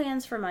no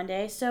plans for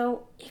Monday.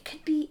 So it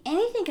could be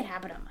anything could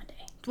happen on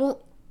Monday.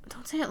 Well,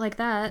 don't say it like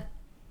that.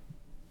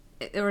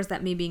 Or is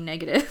that me being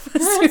negative?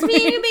 That's me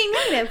being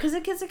negative because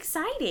it gets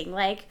exciting.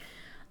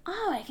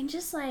 I can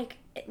just I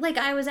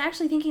was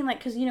actually thinking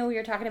because we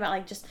were talking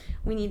about just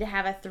we need to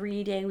have a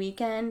 3-day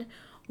weekend.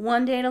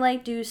 One day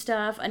to do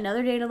stuff,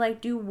 another day to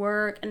do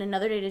work, and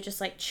another day to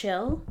just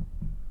chill.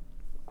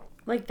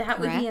 That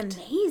would be Correct.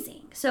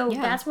 amazing. So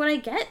Yeah. that's what I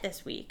get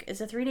this week is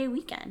a 3-day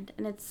weekend,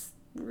 and it's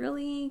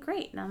really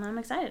great, and I'm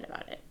excited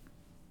about it.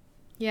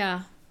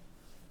 Yeah.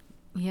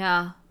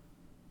 Yeah.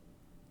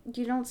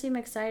 You don't seem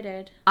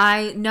excited.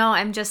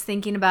 I'm just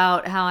thinking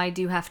about how I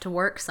do have to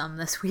work some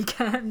this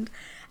weekend.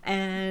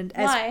 And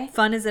Why? as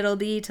fun as it'll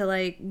be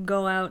to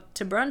go out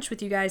to brunch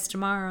with you guys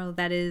tomorrow,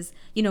 that is,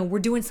 we're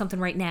doing something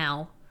right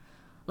now.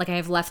 I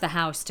have left the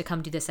house to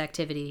come do this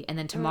activity, and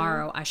then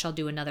tomorrow I shall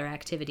do another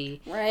activity.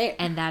 Right.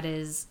 And that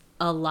is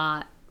a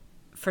lot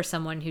for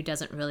someone who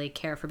doesn't really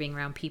care for being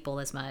around people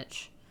as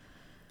much.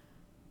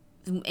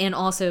 And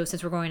also,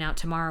 since we're going out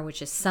tomorrow,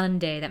 which is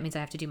Sunday, that means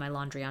I have to do my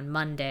laundry on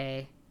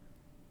Monday.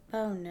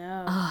 Oh,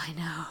 no. Oh, I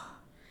know.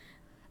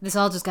 This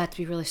all just got to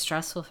be really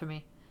stressful for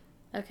me.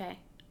 Okay.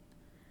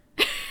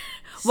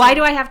 Why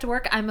do I have to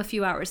work? I'm a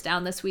few hours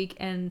down this week,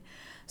 and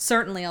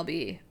certainly I'll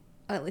be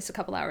at least a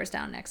couple hours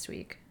down next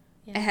week.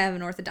 Yeah. I have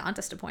an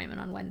orthodontist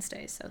appointment on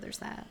Wednesday, so there's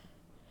that.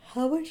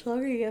 How much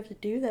longer do you have to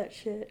do that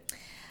shit?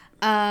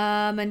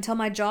 Until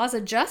my jaw's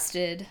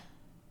adjusted.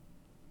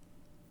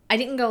 I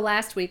didn't go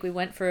last week. We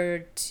went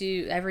for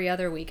every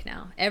other week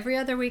now. Every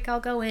other week I'll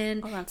go in,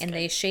 that's and good.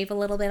 they shave a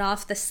little bit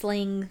off the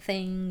sling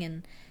thing,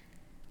 and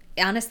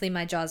honestly,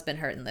 my jaw's been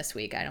hurting this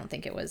week. I don't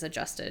think it was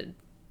adjusted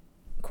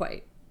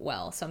quite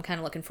well, so I'm kind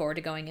of looking forward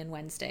to going in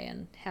Wednesday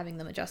and having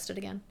them adjusted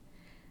again.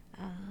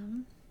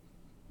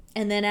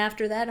 And then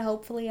after that,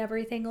 hopefully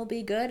everything will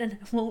be good, and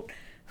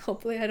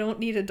hopefully I don't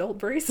need adult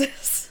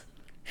braces.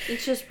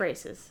 It's just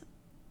braces.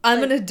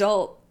 I'm an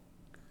adult.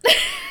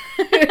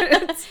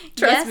 Trust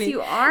Yes, me,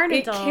 you are an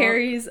adult. It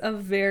carries a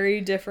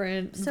very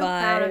different So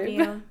vibe. proud of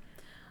you.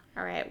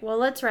 All right, well,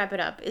 let's wrap it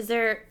up. Is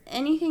there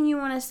anything you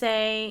want to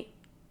say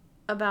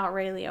about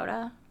Ray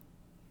Liotta?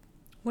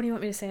 What do you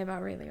want me to say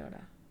about Ray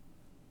Liotta?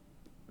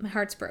 My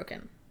heart's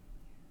broken.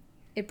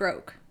 It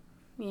broke.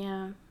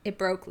 Yeah, It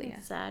broke, Leah.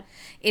 it's sad.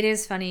 It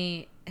is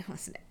funny. It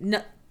wasn't.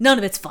 No, none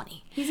of it's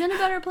funny. He's in a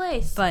better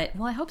place. But,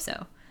 well, I hope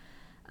so.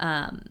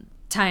 Ty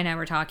and I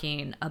were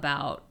talking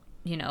about,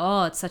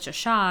 it's such a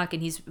shock.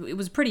 And it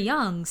was pretty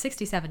young.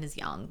 67 is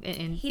young.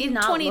 He did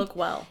not look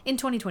well. In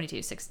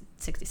 2022,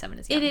 67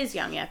 is young. It is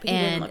young, yeah, but he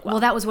didn't And, look well.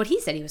 that was what he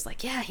said. He was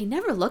like, yeah, he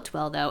never looked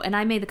well, though. And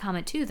I made the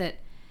comment, too, that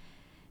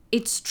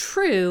it's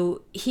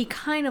true, he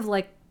kind of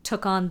like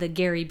took on the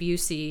Gary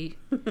Busey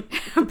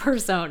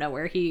persona,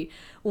 where he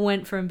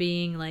went from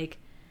being like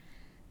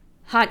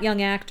hot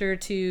young actor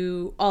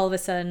to all of a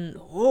sudden,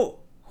 whoa,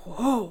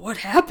 what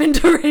happened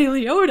to Ray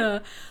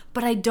Liotta?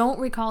 But I don't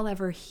recall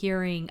ever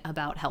hearing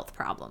about health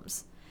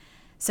problems.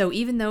 So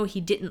even though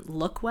he didn't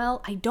look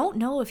well, I don't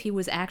know if he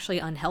was actually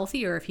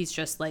unhealthy or if he's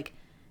just like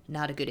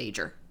not a good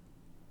ager.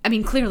 I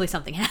mean, clearly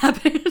something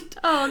happened.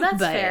 Oh, that's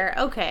fair.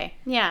 Okay.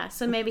 Yeah,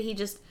 so maybe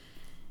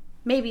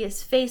maybe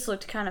his face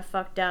looked kind of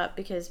fucked up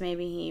because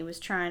maybe he was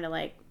trying to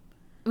like...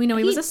 We know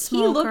he was a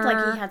smoker. He looked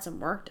like he had some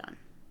work done.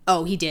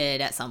 Oh, he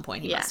did at some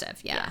point. He must have,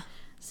 yeah.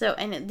 So,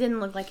 and it didn't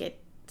look like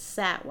it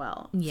sat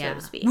well, so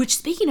to speak. Which,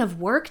 speaking of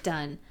work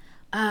done,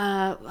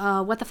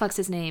 what the fuck's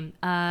his name?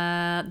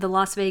 The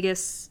Las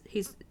Vegas,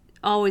 he's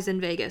always in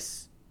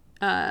Vegas,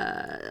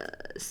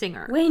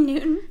 singer. Wayne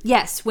Newton?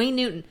 Yes, Wayne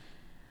Newton.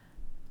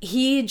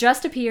 He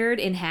just appeared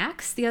in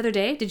Hacks the other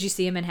day. Did you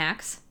see him in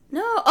Hacks?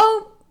 No.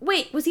 Oh,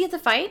 wait, was he at the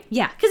fight?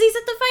 Yeah. Because he's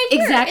at the fight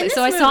here. Exactly. In this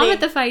So I movie. saw him at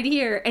the fight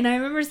here, and I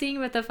remember seeing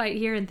him at the fight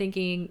here and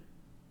thinking,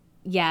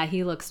 yeah,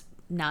 he looks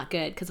not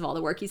good because of all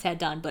the work he's had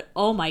done. But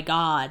oh my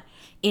God,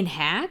 in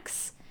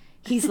Hacks,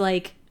 he's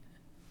like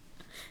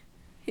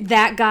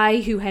that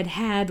guy who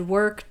had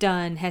work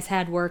done has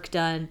had work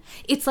done.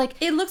 It's like,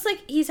 it looks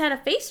like he's had a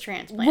face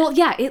transplant. well,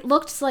 yeah, it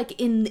looks like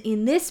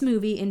in this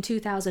movie in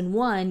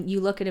 2001, you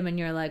look at him and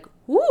you're like,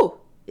 whoo,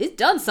 he's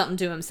done something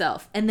to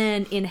himself. And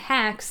then in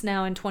Hacks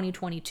now in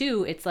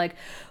 2022, it's like,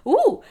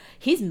 ooh,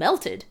 he's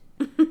melted.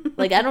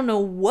 Like, I don't know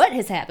what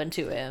has happened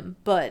to him,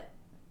 but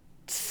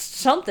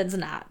something's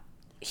not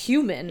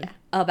human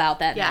about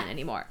that man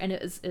anymore. And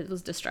it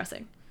was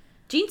distressing.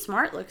 Jean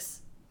Smart looks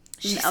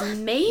She's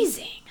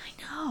amazing.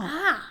 I know.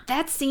 Ah.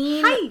 That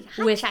scene Hi,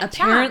 with cha-cha.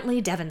 apparently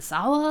Devon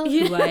Sawa,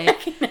 You who I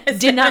recognize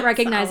did not Devon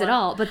recognize Sawa. at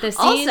all. But the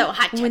scene Also,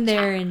 ha-cha-cha. when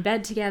they're in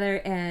bed together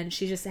and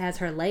she just has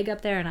her leg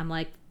up there and I'm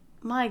like,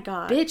 My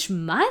God. bitch,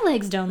 my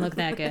legs don't look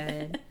that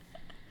good.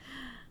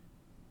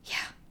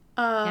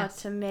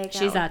 To make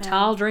She's out a with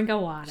tall him. drink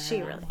of water.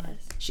 She really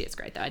is. She is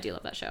great, though. I do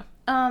love that show.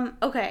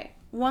 Okay.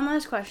 One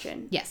last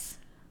question. Yes.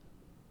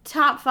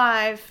 Top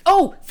 5.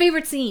 Oh,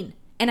 favorite scene.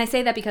 And I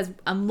say that because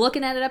I'm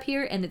looking at it up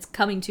here and it's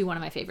coming to one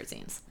of my favorite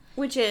scenes.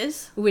 Which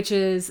is? Which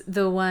is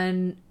the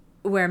one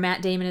where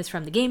Matt Damon is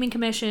from the Gaming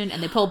Commission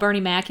and they pull Bernie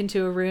Mac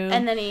into a room.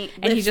 And then he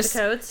lifts just the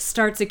coats.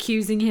 starts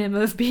accusing him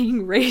of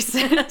being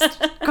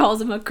racist,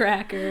 calls him a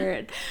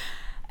cracker.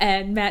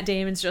 And Matt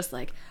Damon's just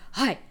like,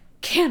 I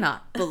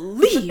cannot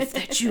believe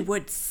that you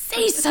would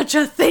say such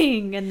a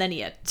thing. And then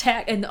he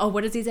and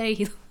what does he say?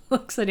 He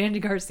looks at Andy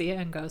Garcia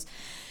and goes,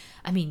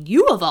 I mean,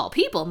 you of all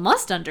people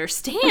must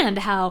understand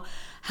how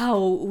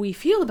we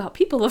feel about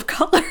people of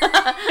color.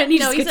 And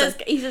No, he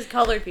says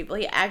colored people.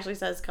 He actually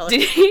says colored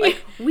Did people.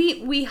 he?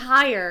 Like, we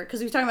hire, because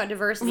we were talking about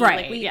diversity.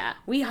 Right, Like,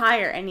 we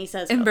hire, and he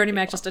says and colored Bernie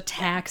Mac people. just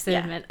attacks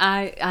him, Yeah. and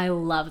I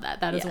love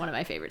that. That is Yeah. one of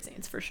my favorite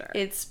scenes for sure.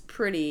 It's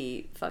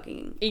pretty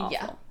fucking awful.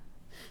 Yeah.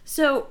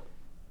 So,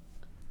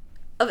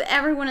 of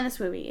everyone in this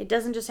movie, it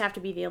doesn't just have to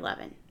be the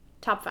 11.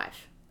 Top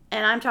 5.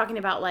 And I'm talking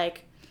about,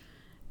 like,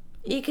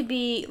 it could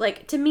be,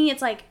 like, to me,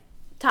 it's like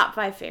top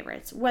 5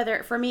 favorites.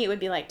 Whether, for me, it would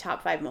be, like,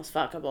 top 5 most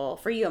fuckable.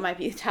 For you, it might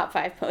be top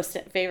 5 most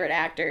favorite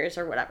actors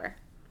or whatever.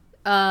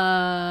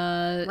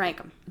 Rank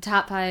them.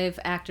 Top 5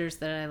 actors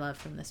that I love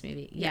from this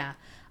movie. Yeah.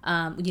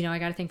 You know, I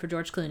got a thing for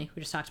George Clooney.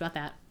 We just talked about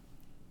that.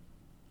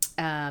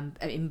 I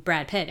mean,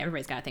 Brad Pitt.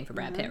 Everybody's got a thing for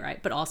Brad Pitt,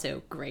 right? But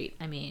also great.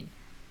 I mean,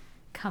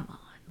 come on.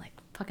 Like,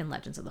 fucking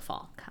Legends of the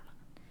Fall. Come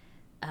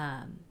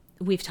on.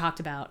 We've talked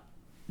about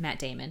Matt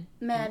Damon.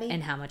 Maddie.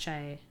 And how much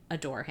I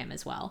adore him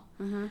as well.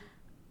 Mm-hmm.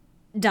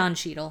 Don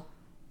Cheadle.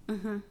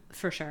 Mm-hmm.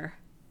 For sure.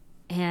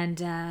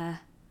 And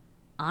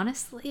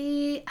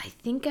honestly, I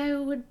think I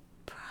would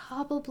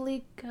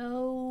probably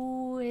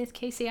go with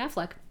Casey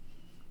Affleck.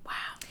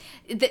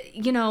 Wow.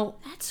 You know,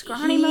 That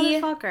scrawny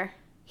motherfucker.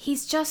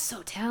 He's just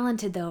so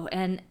talented, though.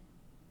 And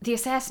The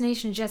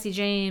Assassination of Jesse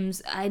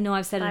James, I know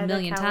I've said it By a the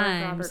million coward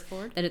times Robert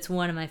Ford. that it's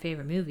one of my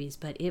favorite movies,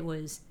 but it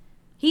was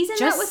He's in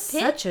just that with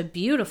Pitt. such a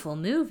beautiful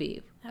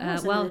movie.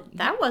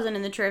 That wasn't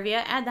in the trivia.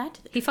 Add that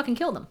to the... He fucking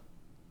killed him.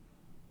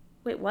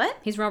 Wait, what?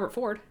 He's Robert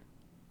Ford.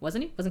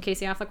 Wasn't he? Wasn't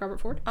Casey Affleck Robert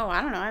Ford? Oh,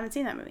 I don't know. I haven't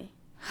seen that movie.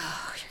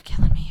 Oh, you're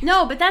killing me.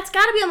 No, but that's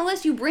got to be on the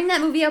list. You bring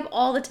that movie up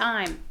all the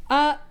time.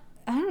 I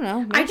don't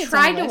know. I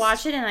tried to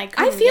watch it and I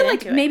couldn't I feel get like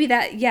into it. maybe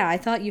that, yeah, I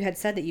thought you had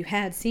said that you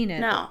had seen it.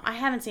 No, I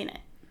haven't seen it.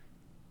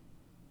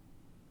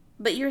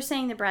 But you're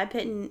saying that Brad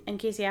Pitt and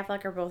Casey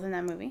Affleck are both in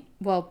that movie?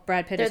 Well,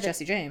 Brad Pitt They're is the-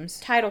 Jesse James.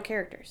 Title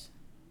characters.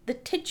 The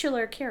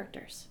titular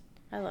characters.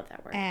 I love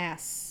that word.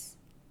 Ass.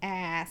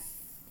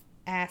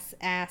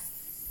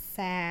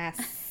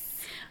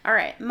 All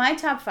right, my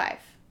top 5.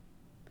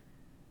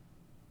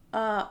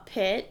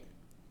 Pitt,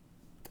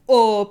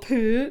 Oh,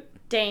 Pitt.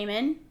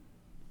 Damon,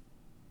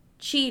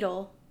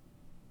 Cheadle,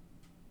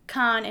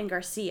 Khan, and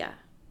Garcia.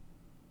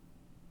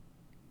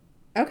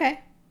 Okay.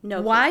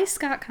 No. Why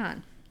Scott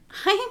Conn?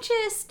 I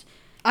just...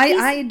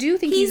 I do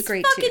think he's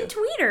great fucking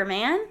too. tweeter,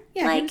 man.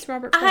 Yeah, like, he's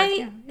Robert Ford.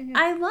 Yeah.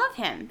 I love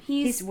him.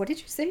 He's what did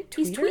you say? Tweeter?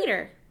 He's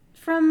tweeter.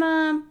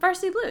 from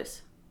Varsity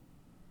Blues.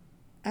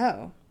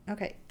 Oh,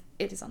 okay.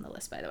 It is on the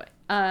list, by the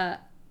way.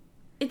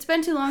 It's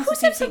been too long Who since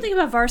said you've seen something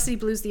about Varsity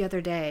Blues the other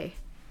day?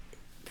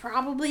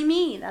 Probably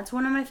me. That's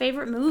one of my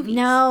favorite movies.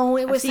 No,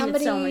 it I've was seen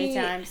somebody. it so many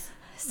times.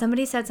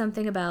 Somebody said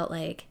something about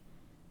like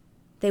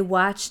they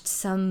watched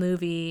some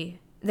movie.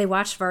 They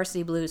watched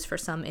Varsity Blues for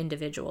some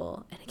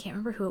individual, and I can't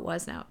remember who it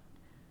was now.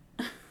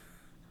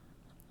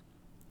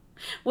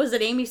 Was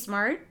it Amy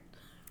Smart?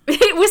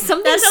 It was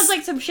something. That sounds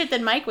like some shit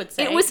that Mike would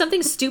say. It was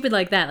something stupid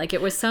like that. Like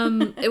it was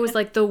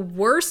like the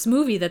worst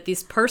movie that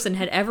this person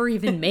had ever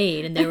even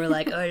made, and they were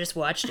like, "Oh, I just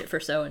watched it for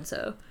so and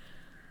so."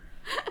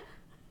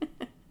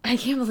 I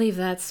can't believe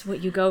that's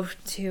what you go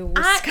to with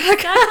Scott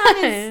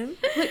Conn.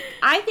 Look,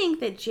 I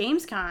think that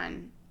James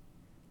Caan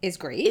Is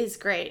great. is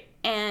great,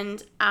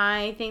 and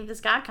I think that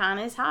Scott Conn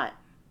is hot.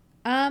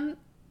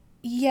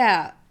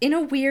 Yeah, in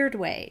a weird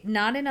way,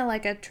 not in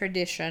a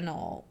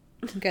traditional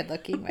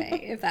good-looking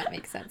way, if that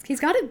makes sense. He's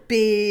got a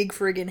big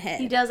friggin'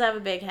 head. He does have a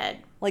big head.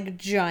 Like a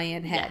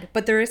giant head. Yeah.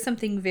 But there is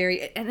something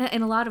very, and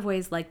in a lot of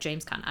ways, like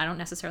James Caan. I don't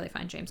necessarily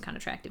find James Caan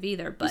attractive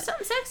either, but There's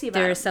something sexy about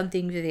there him. is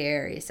something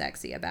very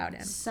sexy about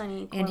him.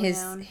 Sonny And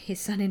Corleone. his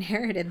son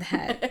inherited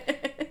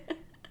that.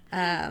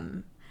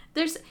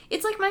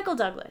 It's like Michael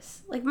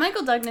Douglas. Like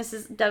Michael Douglas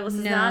is not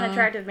an No.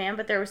 attractive man,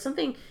 but there was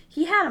something,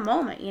 he had a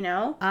moment, you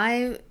know?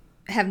 I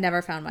have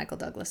never found Michael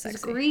Douglas He's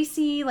sexy.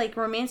 greasy, like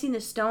romancing the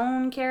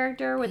Stone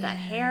character with that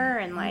hair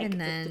and like even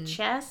the then,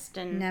 chest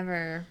and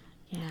Never.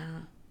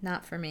 No,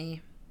 not for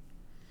me.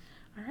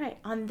 all right.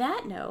 On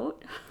that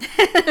note,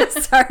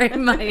 Sorry,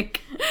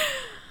 Mike.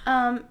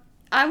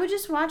 I would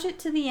just watch it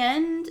to the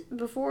end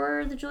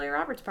before the Julia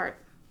Roberts part.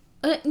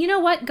 You know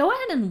what? Go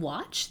ahead and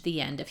watch the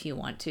end if you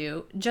want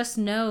to. Just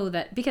know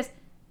that because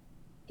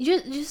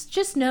you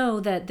just know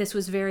that this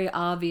was very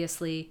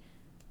obviously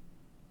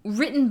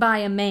written by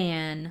a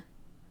man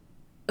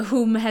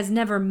whom has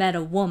never met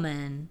a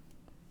woman,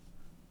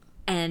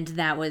 and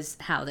that was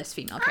how this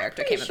female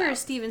character I'm came pretty sure about.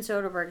 Steven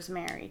Soderbergh's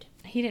married.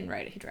 He didn't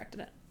write it; he directed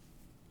it.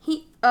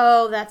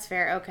 Oh, that's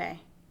fair. Okay.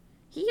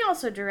 He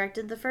also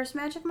directed the first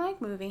Magic Mike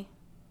movie.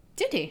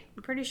 Did he?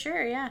 I'm pretty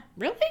sure, yeah.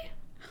 Really?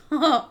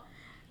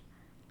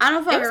 I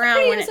don't fuck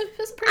around when it it.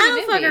 was a pretty I don't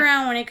good fuck movie.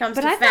 around when it comes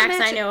But to I thought facts I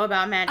Magic- know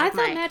about Magic I Mike.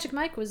 thought Magic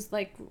Mike was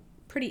like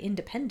pretty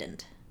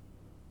independent.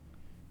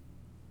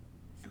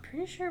 I'm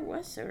pretty sure it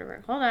was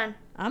Soderbergh. Hold on.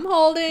 I'm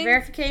holding.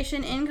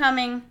 Verification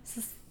incoming.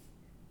 The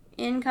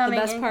Incoming.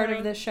 best part of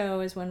incoming. this show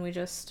is when we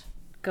just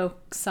go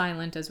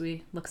silent as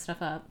we look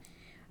stuff up.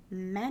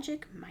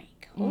 Magic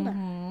Mike. Hold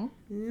on.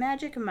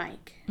 Magic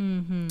Mike.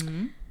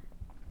 Mm-hmm.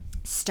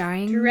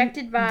 Starring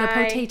Directed by- the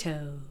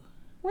Potato.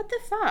 What the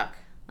fuck?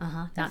 Uh-huh.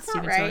 Not That's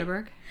not Steven right.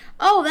 Soderbergh.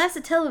 Oh, that's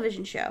a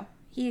television show.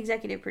 He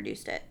executive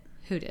produced it.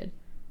 Who did?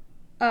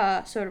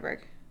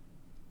 Soderbergh.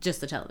 Just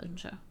the television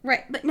show.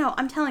 Right, but no,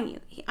 I'm telling you.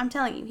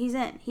 He's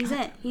in. He's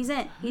in.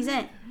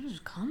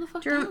 Just calm the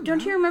fuck down.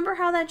 Don't you remember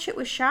how that shit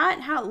was shot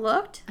and how it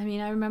looked? I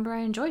mean, I remember I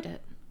enjoyed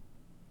it.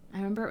 I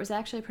remember it was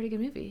actually a pretty good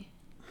movie.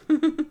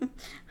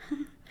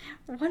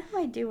 What am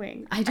I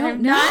doing? I don't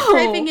I'm know. not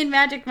typing in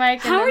Magic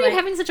Mike. How are you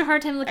having such a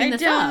hard time looking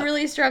this up? I'm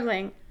really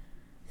struggling.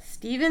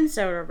 Steven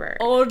Soderbergh.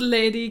 Old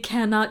lady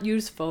cannot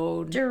use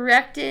phone.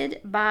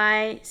 Directed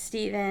by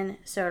Steven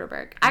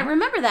Soderbergh. I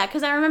remember that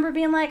because I remember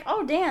being like,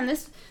 "Oh damn,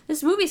 this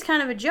movie's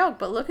kind of a joke,"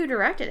 but look who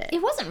directed it.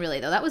 It wasn't really,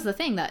 though. That was the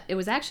thing, that it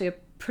was actually a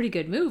pretty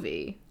good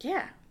movie.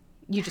 Yeah,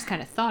 You just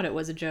kind of thought it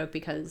was a joke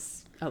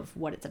because of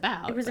what it's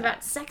about. it was but-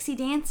 about sexy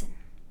dancing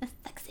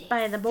Sexy.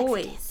 by the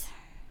boys.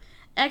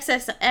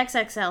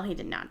 XXL he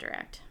did not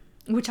direct.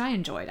 Which I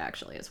enjoyed,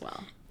 actually, as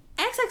well.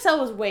 XXL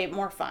was way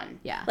more fun.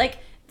 Yeah. Like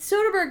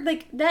Soderbergh,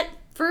 like that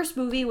first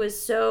movie was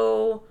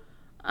so.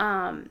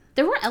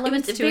 There were It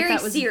elements was to it very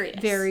that was serious.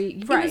 very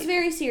It right. was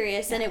very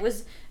serious, and it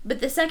was. But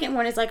the second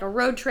one is like a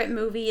road trip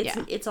movie.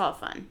 It's all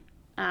fun.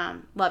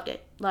 Loved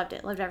it. Loved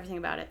everything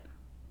about it.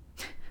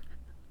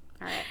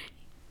 All right.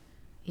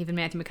 Even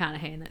Matthew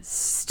McConaughey in that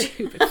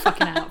stupid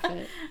fucking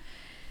outfit.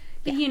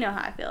 But you know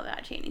how I feel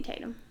about Channing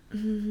Tatum.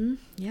 Mm-hmm.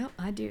 Yep,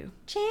 I do.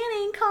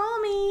 Channing, call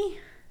me.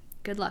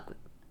 Good luck with.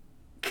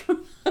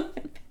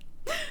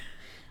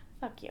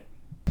 Fuck you.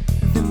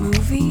 The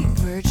movie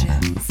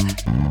Virgins.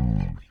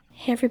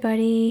 Hey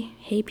everybody.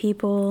 Hey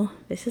people.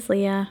 This is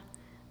Leah.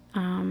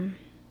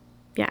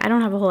 Yeah, I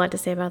don't have a whole lot to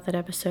say about that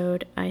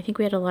episode. I think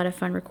we had a lot of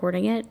fun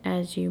recording it,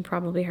 as you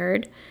probably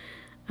heard.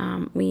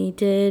 We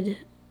did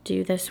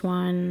do this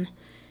one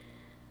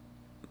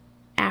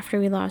after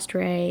we lost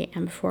Ray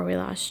and before we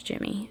lost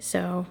Jimmy.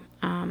 So,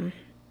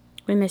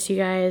 we miss you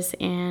guys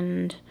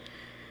and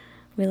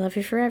we love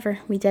you forever.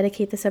 We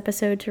dedicate this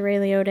episode to Ray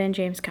Liotta and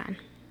James Caan.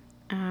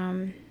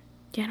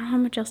 Yeah, I don't have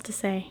much else to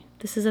say.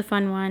 This is a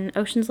fun one.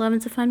 Ocean's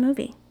 11's a fun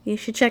movie. You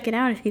should check it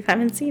out if you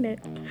haven't seen it.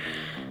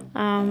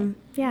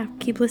 Yeah,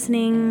 keep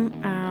listening.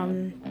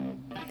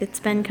 It's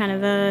been kind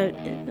of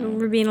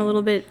we're being a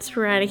little bit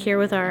sporadic here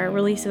with our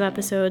release of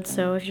episodes,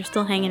 so if you're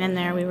still hanging in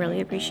there, we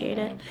really appreciate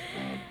it.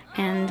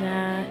 And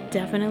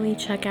definitely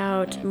check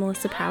out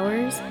Melissa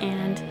Powers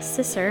and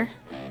Sisser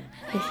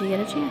if you get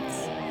a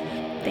chance.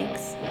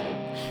 Thanks.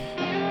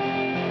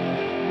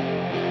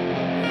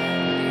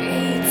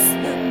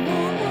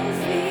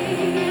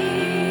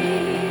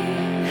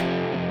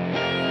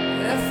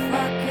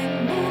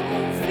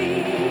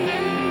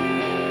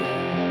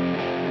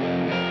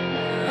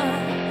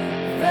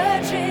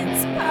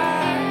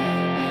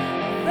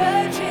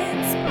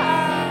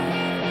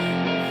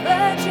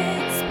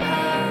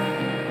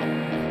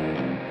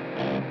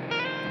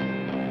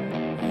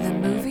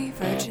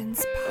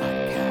 Virgins